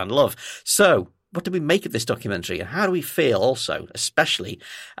peace and love. So, what do we make of this documentary, and how do we feel also, especially,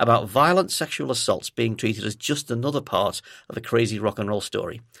 about violent sexual assaults being treated as just another part of a crazy rock and roll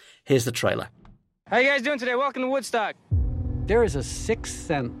story? Here's the trailer. How you guys doing today? Welcome to Woodstock. There is a sixth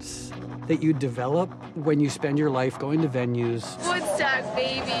sense that you develop when you spend your life going to venues. Woodstock,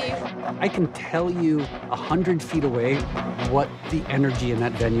 baby. I can tell you 100 feet away what the energy in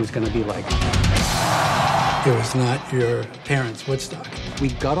that venue is going to be like. It was not your parents' Woodstock.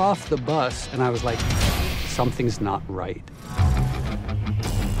 We got off the bus and I was like, something's not right.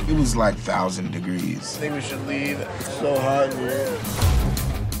 It was like 1,000 degrees. I think we should leave. It's so hot here.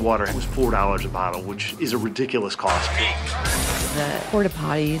 Water was $4 a bottle, which is a ridiculous cost. The porta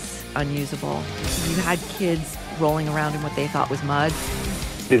potties, unusable. You had kids rolling around in what they thought was mud.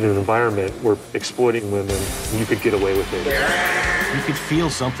 In an environment where exploiting women, you could get away with it. You could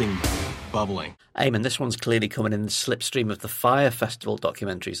feel something bubbling. Eamon, this one's clearly coming in the slipstream of the Fire Festival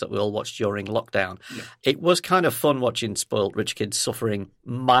documentaries that we all watched during lockdown. Yeah. It was kind of fun watching spoiled rich kids suffering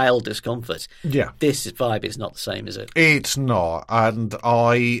mild discomfort. Yeah. This vibe is not the same, is it? It's not. And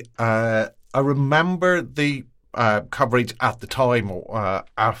I remember the coverage at the time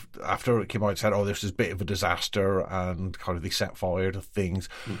after it came out and said, oh, this is a bit of a disaster, and kind of they set fire to things.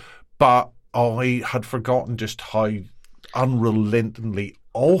 But I had forgotten just how unrelentingly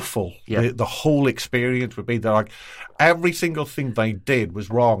awful the whole experience would be. That like every single thing they did was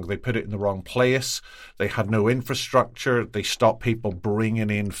wrong. They put it in the wrong place. They had no infrastructure. They stopped people bringing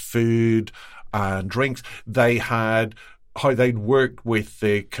in food and drinks. They had how they'd worked with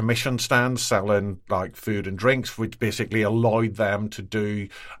the commission stands selling like food and drinks, which basically allowed them to do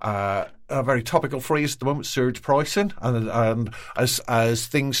a very topical phrase at the moment, surge pricing. And as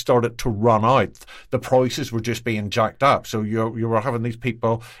things started to run out, the prices were just being jacked up. So you were having these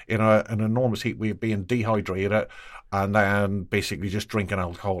people in an enormous heat wave being dehydrated, and then basically just drinking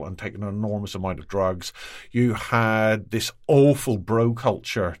alcohol and taking an enormous amount of drugs. You had this awful bro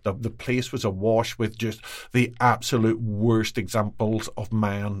culture. The place was awash with just the absolute worst examples of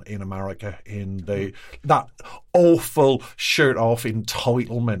man in America, in that awful shirt-off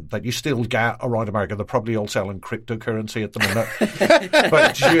entitlement that you still get around America. They're probably all selling cryptocurrency at the minute.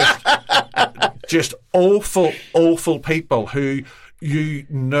 But just awful, awful people who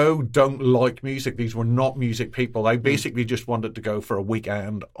don't like music. These were not music people. They basically just wanted to go for a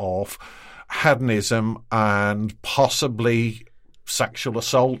weekend of hedonism and possibly sexual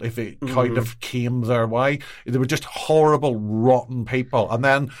assault if it kind of came their way. They were just horrible, rotten people. And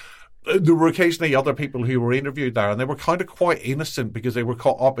then there were occasionally other people who were interviewed there, and they were kind of quite innocent because they were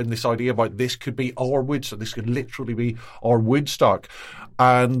caught up in this idea about this could be our Woodstock. This could literally be our Woodstock.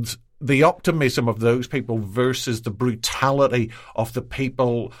 And the optimism of those people versus the brutality of the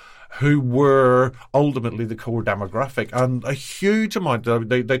people who were ultimately the core demographic. And a huge amount,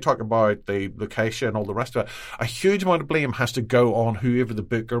 they talk about the location and all the rest of it, a huge amount of blame has to go on whoever the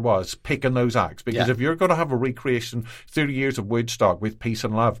booker was picking those acts. Because if you're going to have a recreation 30 years of Woodstock with peace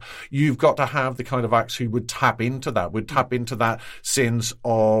and love, you've got to have the kind of acts who would tap into that sense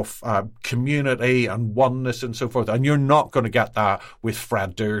of community and oneness and so forth. And you're not going to get that with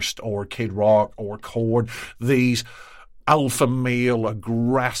Fred Durst or Kid Rock or Korn, these alpha male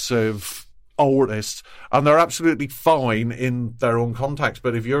aggressive artists, and they're absolutely fine in their own context.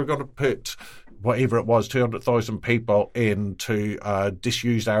 But if you're going to put whatever it was, 200,000 people into a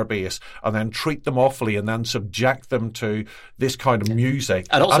disused airbase and then treat them awfully and then subject them to this kind of music.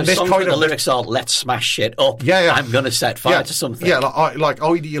 And also this songs kind where the lyrics are, let's smash shit up, I'm going to set fire to something. Yeah, like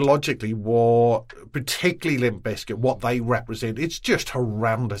ideologically, what, particularly Limp Bizkit, what they represent, it's just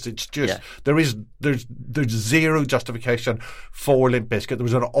horrendous. It's just, there's zero justification for Limp Bizkit. There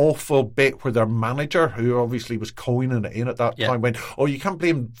was an awful bit where their manager, who obviously was coining it in at that time, went, oh, you can't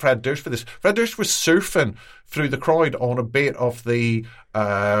blame Fred Durst for this. Fred Durst was surfing through the crowd on a bit of the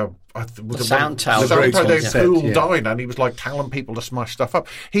sound tower. They cooled down, and he was like telling people to smash stuff up.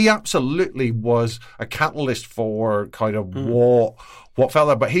 He absolutely was a catalyst for kind of what fell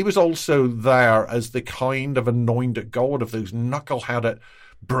there, but he was also there as the kind of anointed god of those knuckleheaded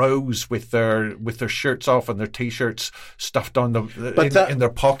bros with their shirts off and their t-shirts stuffed down in their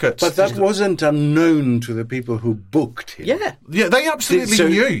pockets. But that wasn't unknown to the people who booked him. Yeah, they absolutely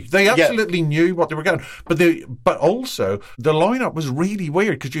knew. They absolutely knew what they were getting. But also the lineup was really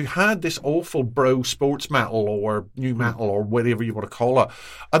weird because you had this awful bro sports metal or new metal or whatever you want to call it,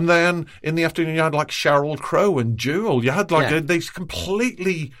 and then in the afternoon you had like Sheryl Crow and Jewel. You had like these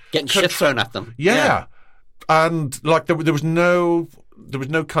completely getting shit thrown at them. Yeah. And like there was no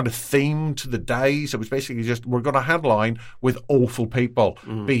kind of theme to the days. It was basically just, we're going to headline with awful people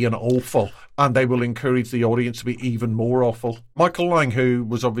being awful, and they will encourage the audience to be even more awful. Michael Lang, who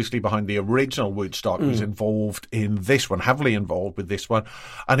was obviously behind the original Woodstock, was involved in this one, heavily involved with this one.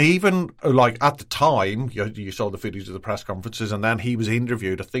 And even, like, at the time, you saw the footage of the press conferences, and then he was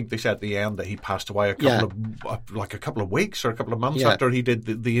interviewed. I think they said at the end that he passed away a couple of weeks or a couple of months after he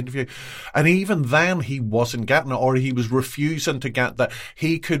did the interview. And even then, he wasn't getting it, or he was refusing to get that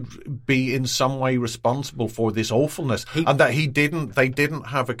he could be in some way responsible for this awfulness, and that they didn't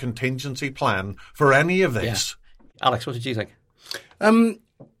have a contingency plan for any of this. Yeah. Alex, what did you think?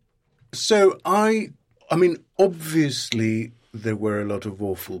 So I mean, obviously there were a lot of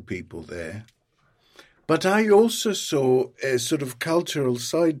awful people there, but I also saw a sort of cultural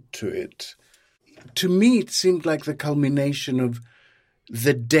side to it. To me, it seemed like the culmination of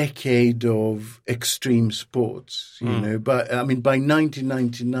the decade of extreme sports, you know. But I mean, by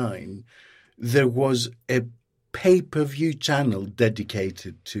 1999, there was a pay-per-view channel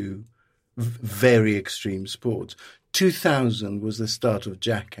dedicated to very extreme sports. 2000 was the start of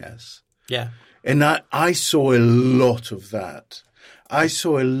Jackass. Yeah. And I saw a lot of that. I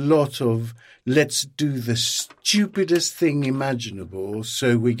saw a lot of, let's do the stupidest thing imaginable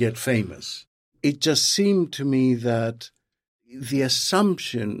so we get famous. It just seemed to me that the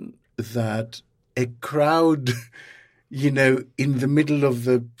assumption that a crowd, you know, in the middle of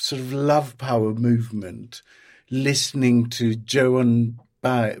the sort of love power movement, listening to Joan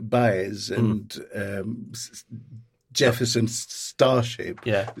Baez and Jefferson Starship.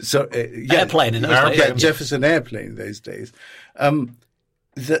 Airplane in those days. Jefferson Airplane in those days.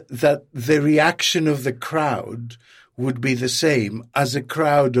 That the reaction of the crowd would be the same as a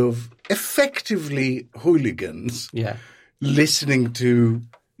crowd of effectively hooligans listening to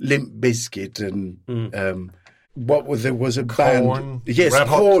Limp Bizkit and there was a Korn. band. Yes,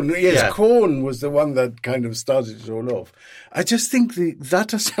 Korn. Yes, Korn was the one that kind of started it all off. I just think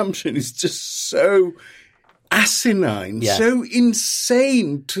that assumption is just so asinine, so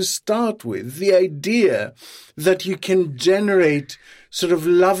insane to start with. The idea that you can generate sort of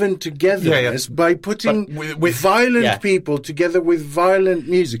love and togetherness by putting with violent people together with violent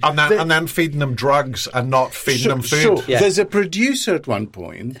music. And then feeding them drugs and not feeding them food. Sure. Yeah. There's a producer at one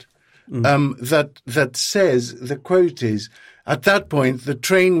point that says, the quote is, at that point, the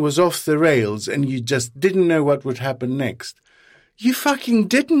train was off the rails and you just didn't know what would happen next. You fucking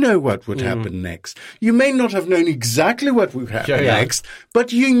didn't know what would happen next. You may not have known exactly what would happen next,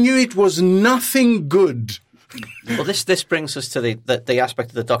 but you knew it was nothing good. Well, this brings us to the aspect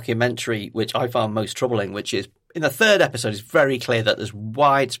of the documentary which I found most troubling, which is in the third episode, it's very clear that there's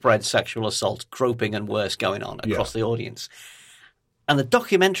widespread sexual assault, groping and worse going on across the audience. And the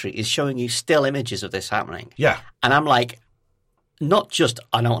documentary is showing you still images of this happening. Yeah. And I'm like, not just,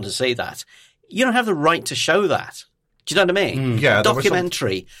 I don't want to see that. You don't have the right to show that. Do you know what I mean? Yeah,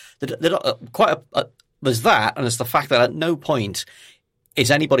 documentary. There's that, and it's the fact that at no point is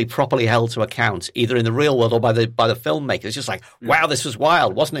anybody properly held to account, either in the real world or by the filmmakers. It's just like, wow, this was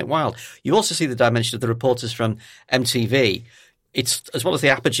wild, wasn't it wild? You also see the dimension of the reporters from MTV. It's as well as the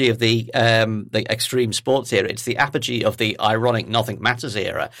apogee of the extreme sports era. It's the apogee of the ironic nothing matters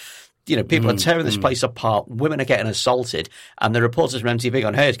era. You know, people are tearing this place apart. Women are getting assaulted, and the reporters from MTV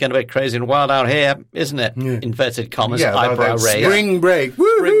going, "Hey, it's getting a bit crazy and wild out here, isn't it?" Yeah. Inverted commas, eyebrow raise. Spring break,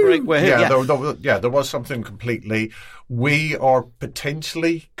 spring break. We're here. There was something completely. We are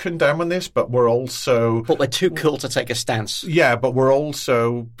potentially condemning this, but we're also... But we're too cool to take a stance. Yeah, but we're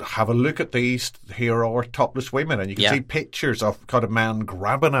also... Have a look at these. Here are topless women, and you can see pictures of kind of men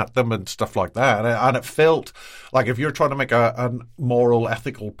grabbing at them and stuff like that. And it felt like if you're trying to make a moral,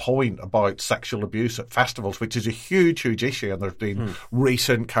 ethical point about sexual abuse at festivals, which is a huge, huge issue, and there's been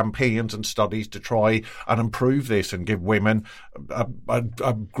recent campaigns and studies to try and improve this and give women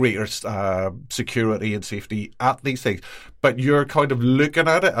a greater security and safety at these things. But you're kind of looking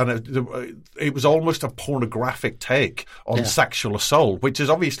at it, and it was almost a pornographic take on sexual assault, which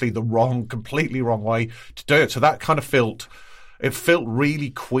is obviously the completely wrong way to do it. So that kind of felt really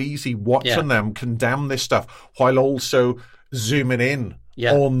queasy watching them condemn this stuff while also zooming in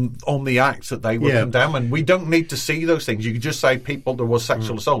on the acts that they were condemning. We don't need to see those things. You can just say, people, there was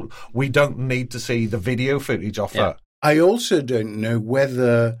sexual assault. We don't need to see the video footage of that. I also don't know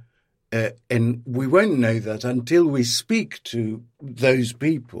whether... and we won't know that until we speak to those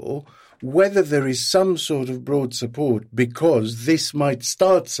people, whether there is some sort of broad support, because this might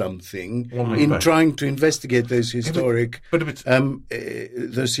start something in trying to investigate those historic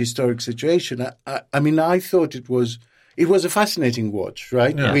situations. I mean, I thought it was a fascinating watch,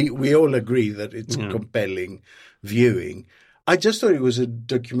 right? Yeah. We all agree that it's compelling viewing. I just thought it was a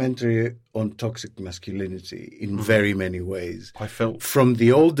documentary on toxic masculinity in very many ways. I felt from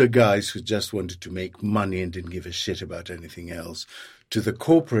the older guys who just wanted to make money and didn't give a shit about anything else, to the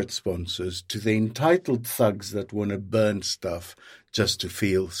corporate sponsors, to the entitled thugs that want to burn stuff just to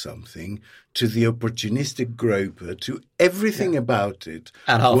feel something, to the opportunistic groper, to everything about it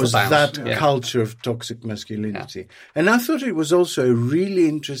was that culture of toxic masculinity. Yeah. And I thought it was also a really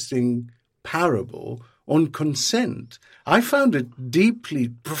interesting parable on consent. I found it deeply,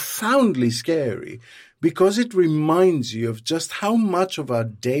 profoundly scary because it reminds you of just how much of our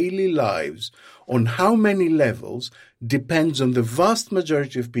daily lives, on how many levels, depends on the vast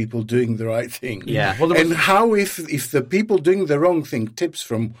majority of people doing the right thing. Yeah. Well, and how if the people doing the wrong thing tips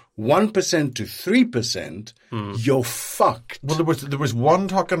from 1% to 3%, you're fucked. Well, there was one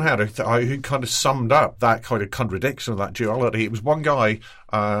talking head who kind of summed up that kind of contradiction of that duality. It was one guy,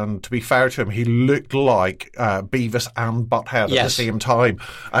 and to be fair to him, he looked like Beavis and Butthead at the same time.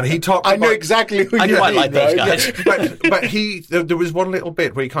 And he talked about... I know exactly who you mean. I like those guys. but there was one little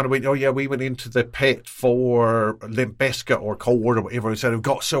bit where he kind of went, oh yeah, we went into the pit for Limp Bizkit or Cold or whatever. He said, it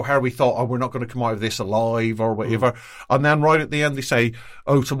got so hard we thought, oh, we're not going to come out of this alive or whatever. And then right at the end they say,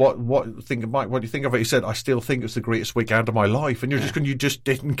 oh, so what do you think of it? He said, I still think it's the greatest weekend of my life. And you're just going, you just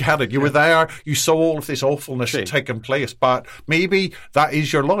didn't get it. You were there, you saw all of this awfulness taking place, but maybe that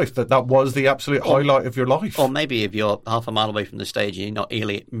is your life, that was the absolute highlight of your life. Or maybe if you're half a mile away from the stage and you're not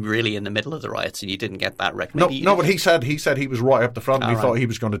really in the middle of the riots and you didn't get that wreck. No, but he said he was right up the front and he thought he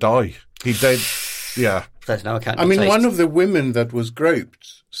was going to die. He did. Yeah. There's no account. I mean, one of the women that was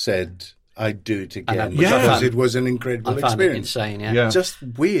groped said, I'd do it again. Because it was an incredible experience. Insane, yeah. Just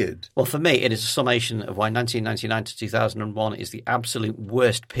weird. Well, for me, it is a summation of why 1999 to 2001 is the absolute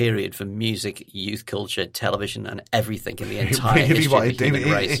worst period for music, youth culture, television, and everything in the entire history of the human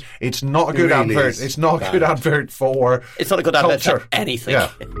race. It's not a good advert. It's not a good advert for It's not a good advert for anything.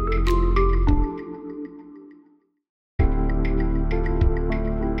 Yeah.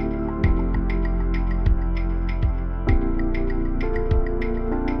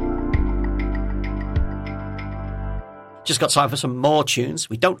 Just got time for some more tunes.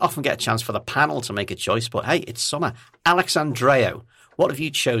 We don't often get a chance for the panel to make a choice, but hey, it's summer. Alex Andreo, what have you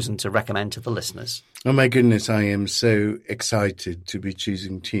chosen to recommend to the listeners? Oh my goodness, I am so excited to be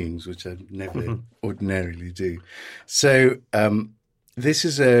choosing tunes, which I never ordinarily do. So this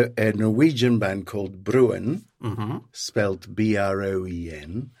is a Norwegian band called Broen, spelled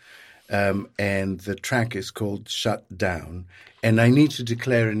Broen, and the track is called Shut Down. And I need to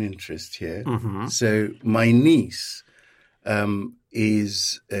declare an interest here. So my niece...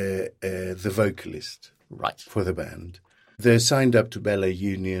 is the vocalist for the band. They're signed up to Bella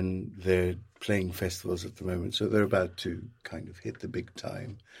Union. They're playing festivals at the moment, so they're about to kind of hit the big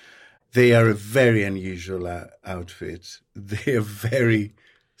time. They are a very unusual outfit. They are very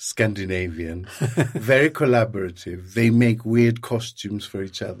Scandinavian, very collaborative. They make weird costumes for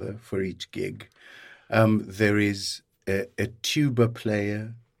each other for each gig. There is a tuba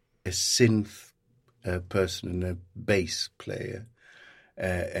player, a synth person, and a bass player,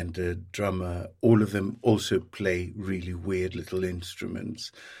 and a drummer. All of them also play really weird little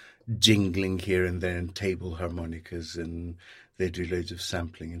instruments, jingling here and there, and table harmonicas, and they do loads of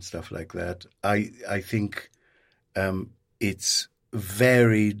sampling and stuff like that. I think it's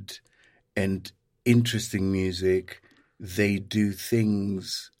varied and interesting music. They do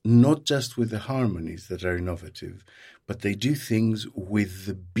things not just with the harmonies that are innovative, but they do things with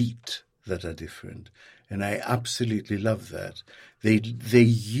the beat that are different. And I absolutely love that. They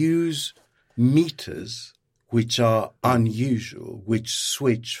use meters which are unusual, which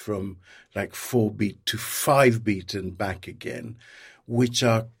switch from like 4-beat to 5-beat and back again, which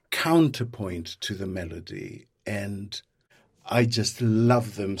are counterpoint to the melody. And I just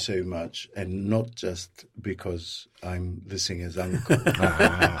love them so much, and not just because I'm the singer's uncle.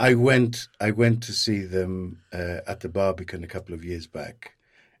 I went to see them at the Barbican a couple of years back,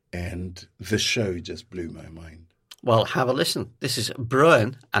 and the show just blew my mind. Well, have a listen. This is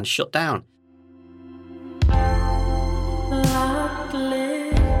Bruin and Shut Down. Locked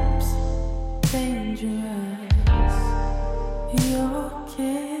lips, dangerous. Your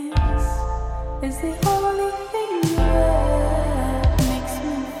kiss is the only thing that makes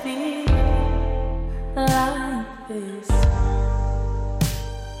me feel like this.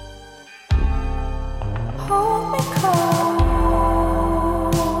 Hold me close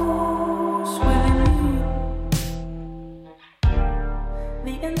within you.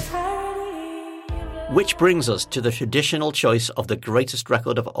 The entirety. Which brings us to the traditional choice of the greatest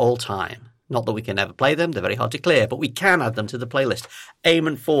record of all time. Not that we can ever play them, they're very hard to clear, but we can add them to the playlist.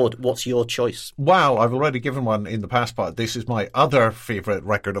 Eamon Ford, what's your choice? Well, I've already given one in the past, but this is my other favourite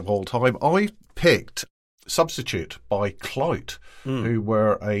record of all time. I picked Substitute by Clout, who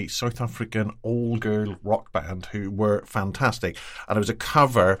were a South African all-girl rock band who were fantastic. And it was a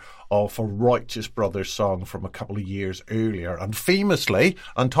cover of a Righteous Brothers song from a couple of years earlier. And famously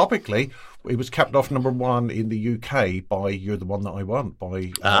and topically, it was kept off number one in the UK by You're the One That I Want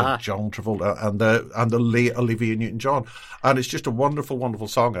by John Travolta and the late Olivia Newton-John. And it's just a wonderful, wonderful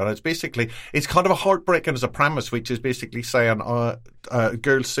song. And it's kind of a heartbreaking as a premise, which is basically saying a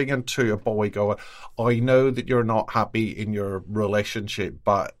girl singing to a boy going, I know that you're not happy in your relationship,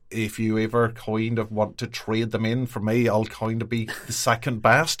 but if you ever kind of want to trade them in for me, I'll kind of be the second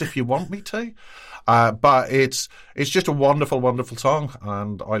best if you want me to. But it's just a wonderful, wonderful song,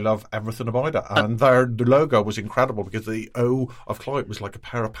 and I love everything about it. And the logo was incredible because the O of Clout was like a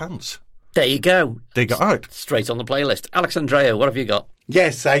pair of pants. There you go. Dig it out. Straight on the playlist. Alexandrea, what have you got?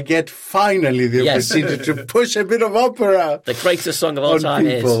 Yes, I get finally the opportunity to push a bit of opera. The greatest song of all time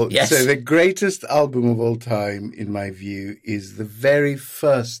people. is... Yes. So the greatest album of all time, in my view, is the very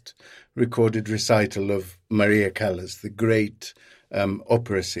first recorded recital of Maria Callas, the great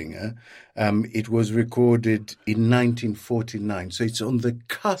opera singer. It was recorded in 1949, so it's on the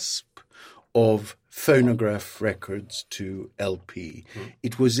cusp of phonograph records to LP.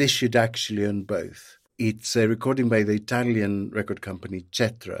 It was issued actually on both. It's a recording by the Italian record company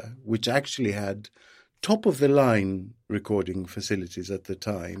Cetra, which actually had top-of-the-line recording facilities at the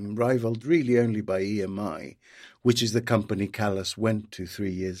time, rivaled really only by EMI, which is the company Callas went to 3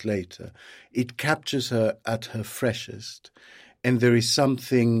 years later. It captures her at her freshest, and there is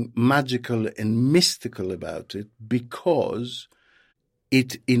something magical and mystical about it because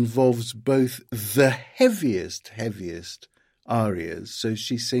it involves both the heaviest arias. So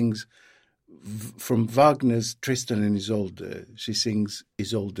she sings from Wagner's Tristan and Isolde. She sings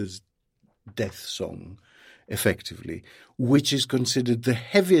Isolde's death song, effectively, which is considered the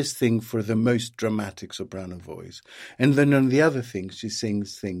heaviest thing for the most dramatic soprano voice. And then on the other things, she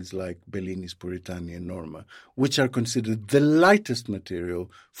sings things like Bellini's Puritani and Norma, which are considered the lightest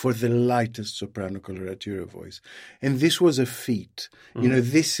material for the lightest soprano coloratura voice. And this was a feat. You know,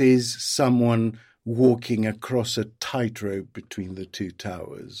 this is someone walking across a tightrope between the two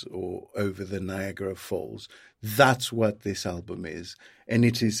towers or over the Niagara Falls. That's what this album is. And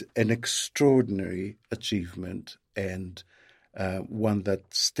it is an extraordinary achievement and one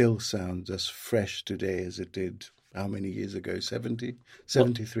that still sounds as fresh today as it did, how many years ago? 73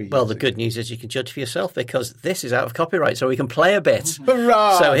 years ago. Well, the good news is you can judge for yourself because this is out of copyright, so we can play a bit.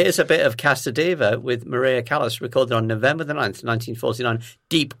 Hurrah! So here's a bit of Casta Diva with Maria Callas, recorded on November the 9th, 1949.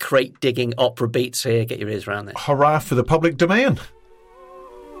 Deep crate-digging opera beats here. Get your ears around this. Hurrah for the public domain.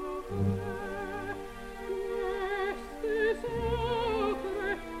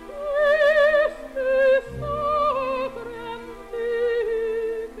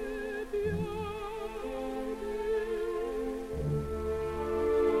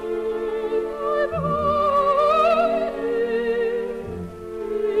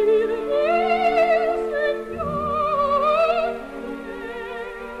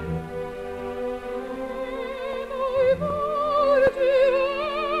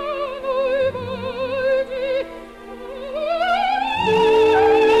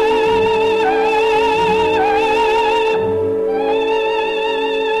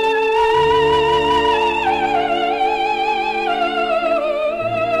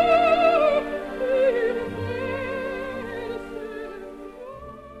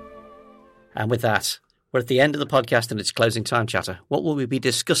 And with that, we're at the end of the podcast and it's closing time chatter. What will we be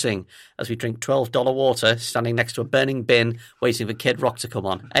discussing as we drink $12 water, standing next to a burning bin, waiting for Kid Rock to come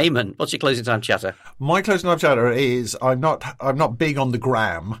on? Eamon, what's your closing time chatter? My closing time chatter is I'm not big on the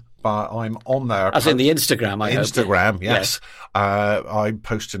gram, but I'm on there. As in the Instagram, I hope. Instagram, yes. I'm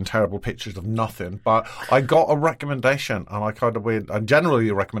posting terrible pictures of nothing, but I got a recommendation, and I kind of went, and generally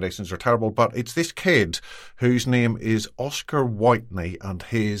the recommendations are terrible, but it's this kid whose name is Oscar Whitney, and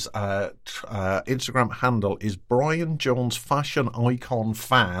his Instagram handle is Brian Jones Fashion Icon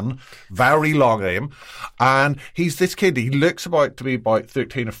Fan, very long name, and he's this kid, he looks to be about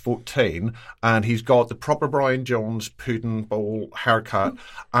 13 or 14, and he's got the proper Brian Jones pudding bowl haircut,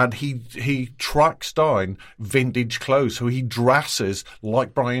 and he tracks down vintage clothes. So he dresses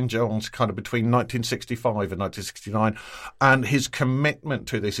like Brian Jones kind of between 1965 and 1969. And his commitment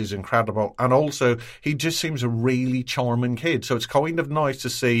to this is incredible. And also, he just seems a really charming kid. So it's kind of nice to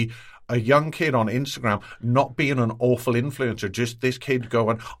see a young kid on Instagram not being an awful influencer, just this kid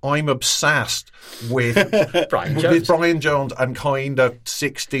going, I'm obsessed with Brian Jones and kind of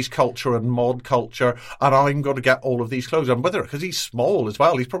 60s culture and mod culture, and I'm going to get all of these clothes. And whether, because he's small as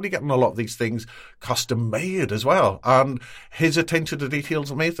well, he's probably getting a lot of these things custom made as well. And his attention to detail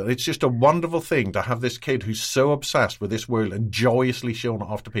is amazing. It's just a wonderful thing to have this kid who's so obsessed with this world and joyously showing it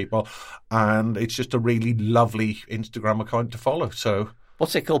off to people. And it's just a really lovely Instagram account to follow. So...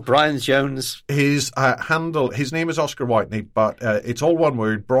 What's it called? Brian Jones? His handle, his name is Oscar Whitney, but it's all one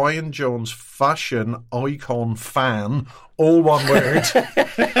word. Brian Jones Fashion Icon Fan, all one word.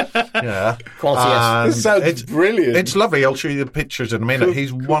 Yeah. Quality, yes. This sounds brilliant. It's lovely. I'll show you the pictures in a minute.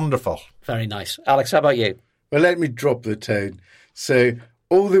 He's wonderful. Very nice. Alex, how about you? Well, let me drop the tone. So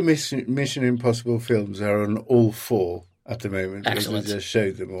all the Mission Impossible films are on all 4 at the moment. Excellent. We just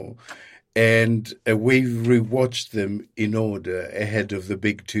showed them all. And we've rewatched them in order ahead of the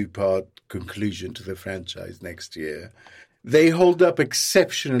big 2-part conclusion to the franchise next year. They hold up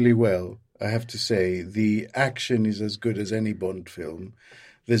exceptionally well, I have to say. The action is as good as any Bond film.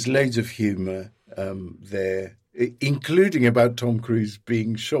 There's loads of humour there, including about Tom Cruise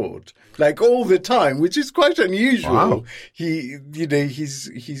being short, like all the time, which is quite unusual. Wow.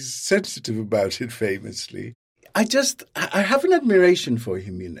 He's sensitive about it famously. I have an admiration for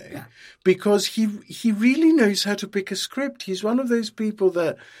him, because he really knows how to pick a script. He's one of those people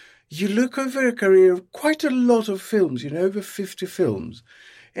that you look over a career of quite a lot of films, over 50 films.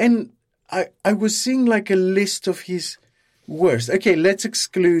 And I was seeing like a list of his worst. Okay, let's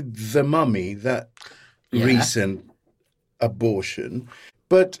exclude The Mummy, that recent abortion.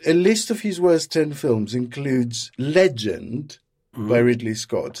 But a list of his worst 10 films includes Legend, by Ridley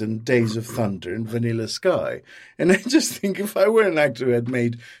Scott, and Days of Thunder and Vanilla Sky. And I just think if I were an actor who had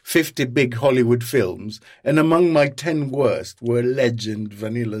made 50 big Hollywood films, and among my 10 worst were Legend,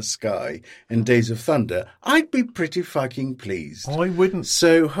 Vanilla Sky, and Days of Thunder, I'd be pretty fucking pleased. I wouldn't.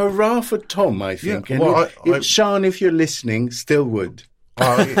 So hurrah for Tom, I think. Yeah, well, and Sean, if you're listening, still would.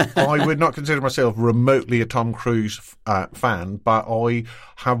 I would not consider myself remotely a Tom Cruise fan, but I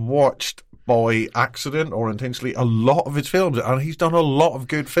have watched by accident or intentionally a lot of his films, and he's done a lot of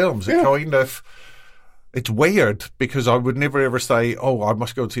good films. It's weird because I would never ever say, oh, I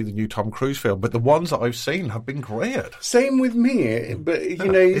must go and see the new Tom Cruise film, but the ones that I've seen have been great. Same with me, but he's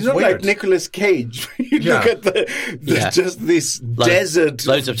not weird. Like Nicolas Cage. Look at just this desert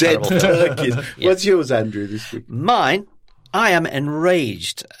loads of dead turkeys. Yeah. What's yours, Andrew, this week? Mine, I am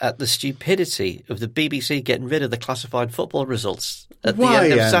enraged at the stupidity of the BBC getting rid of the classified football results at the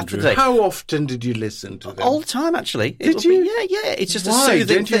end of Andrew? Saturday. How often did you listen to them? All the time, actually. Did you? Yeah. It's just Why? a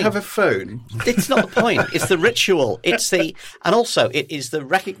soothing Don't you thing. have a phone? It's not the point. It's the ritual. And also it is the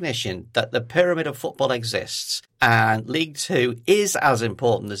recognition that the pyramid of football exists. And League Two is as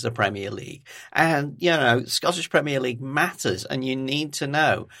important as the Premier League. And, Scottish Premier League matters. And you need to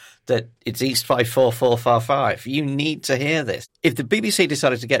know that it's East 54455. You need to hear this. If the BBC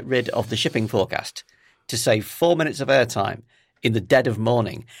decided to get rid of the shipping forecast to save 4 minutes of airtime in the dead of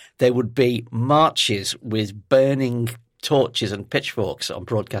morning, there would be marches with burning torches and pitchforks on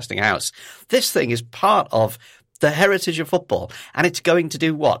Broadcasting House. This thing is part of the heritage of football, and it's going to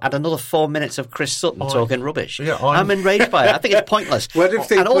do what? Add another 4 minutes of Chris Sutton talking rubbish. Yeah, I'm enraged by it. I think it's pointless. What if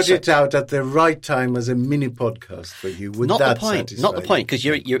they put it out at the right time as a mini podcast for you? Would that satisfy Not the point, because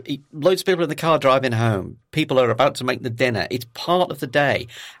you're loads of people in the car driving home. People are about to make the dinner. It's part of the day.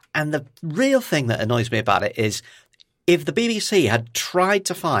 And the real thing that annoys me about it is if the BBC had tried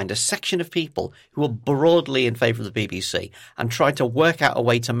to find a section of people who were broadly in favour of the BBC and tried to work out a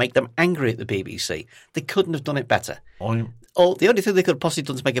way to make them angry at the BBC, they couldn't have done it better. the only thing they could have possibly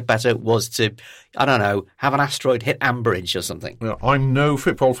done to make it better was to, I don't know, have an asteroid hit Ambridge or something. Well, I'm no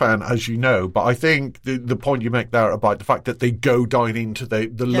football fan, as you know, but I think the point you make there about the fact that they go down into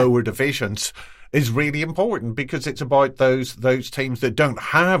the lower divisions is really important, because it's about those teams that don't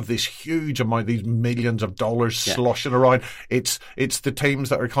have this huge amount, these millions of dollars sloshing around. It's the teams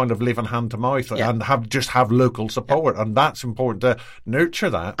that are kind of living hand to mouth and have local support, and that's important to nurture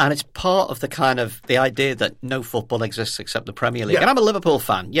that. And it's part of the idea that no football exists except the Premier League. And I'm a Liverpool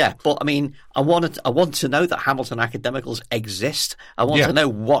fan, but I mean, I want to know that Hamilton Academicals exist. I want to know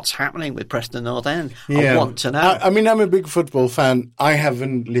what's happening with Preston North End. I want to know. I mean, I'm a big football fan. I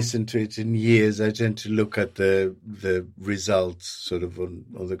haven't listened to it in years. I tend to look at the results sort of on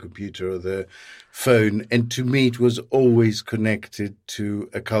the computer or the phone, and to me it was always connected to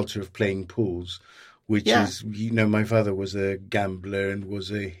a culture of playing pools, which is, my father was a gambler and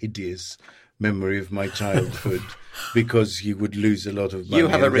was a hideous memory of my childhood because he would lose a lot of money. You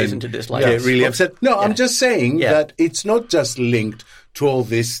have a reason to dislike it. Really upset. No, I'm just saying that it's not just linked to all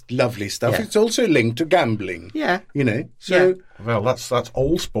this lovely stuff. It's also linked to gambling. So well, that's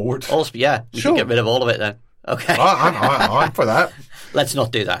all sport. We should get rid of all of it then. Okay, I'm for that. Let's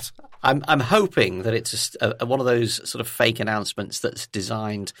not do that. I'm hoping that it's one of those sort of fake announcements that's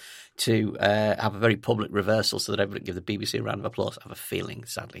designed to have a very public reversal so that everybody give the BBC a round of applause. I have a feeling,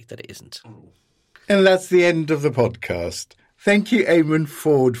 sadly, that it isn't. And that's the end of the podcast. Thank you, Eamon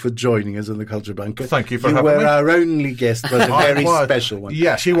Ford, for joining us on the Culture Bunker. Thank you for having me. You were our only guest, but a very special one.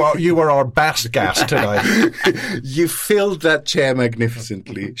 Yes, you were our best guest today. You filled that chair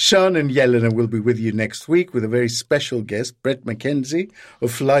magnificently. Sean and Yelena will be with you next week with a very special guest. Brett McKenzie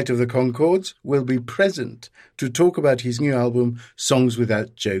of Flight of the Conchords will be present to talk about his new album, Songs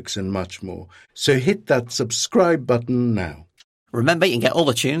Without Jokes, and much more. So hit that subscribe button now. Remember, you can get all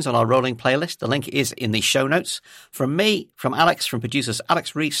the tunes on our rolling playlist. The link is in the show notes. From me, from Alex, from producers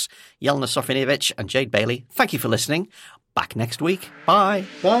Alex Reese, Yelena Sofronievich and Jade Bailey, thank you for listening. Back next week. Bye.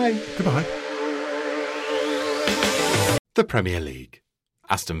 Bye. Goodbye. The Premier League.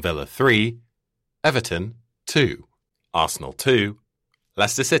 Aston Villa 3, Everton 2, Arsenal 2,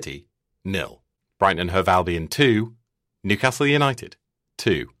 Leicester City 0, Brighton and Hove Albion 2, Newcastle United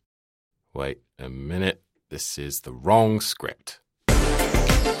 2. Wait a minute. This is the wrong script.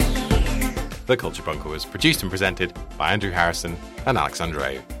 The Culture Bunker was produced and presented by Andrew Harrison and Alex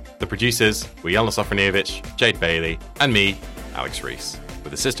Andreou. The producers were Yelena Sofronievich, Jade Bailey, and me, Alex Reese,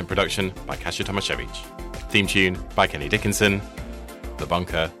 with assistant production by Kasia Tomaszewicz. Theme tune by Kenny Dickinson. The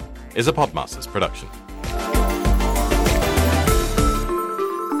Bunker is a Podmasters production.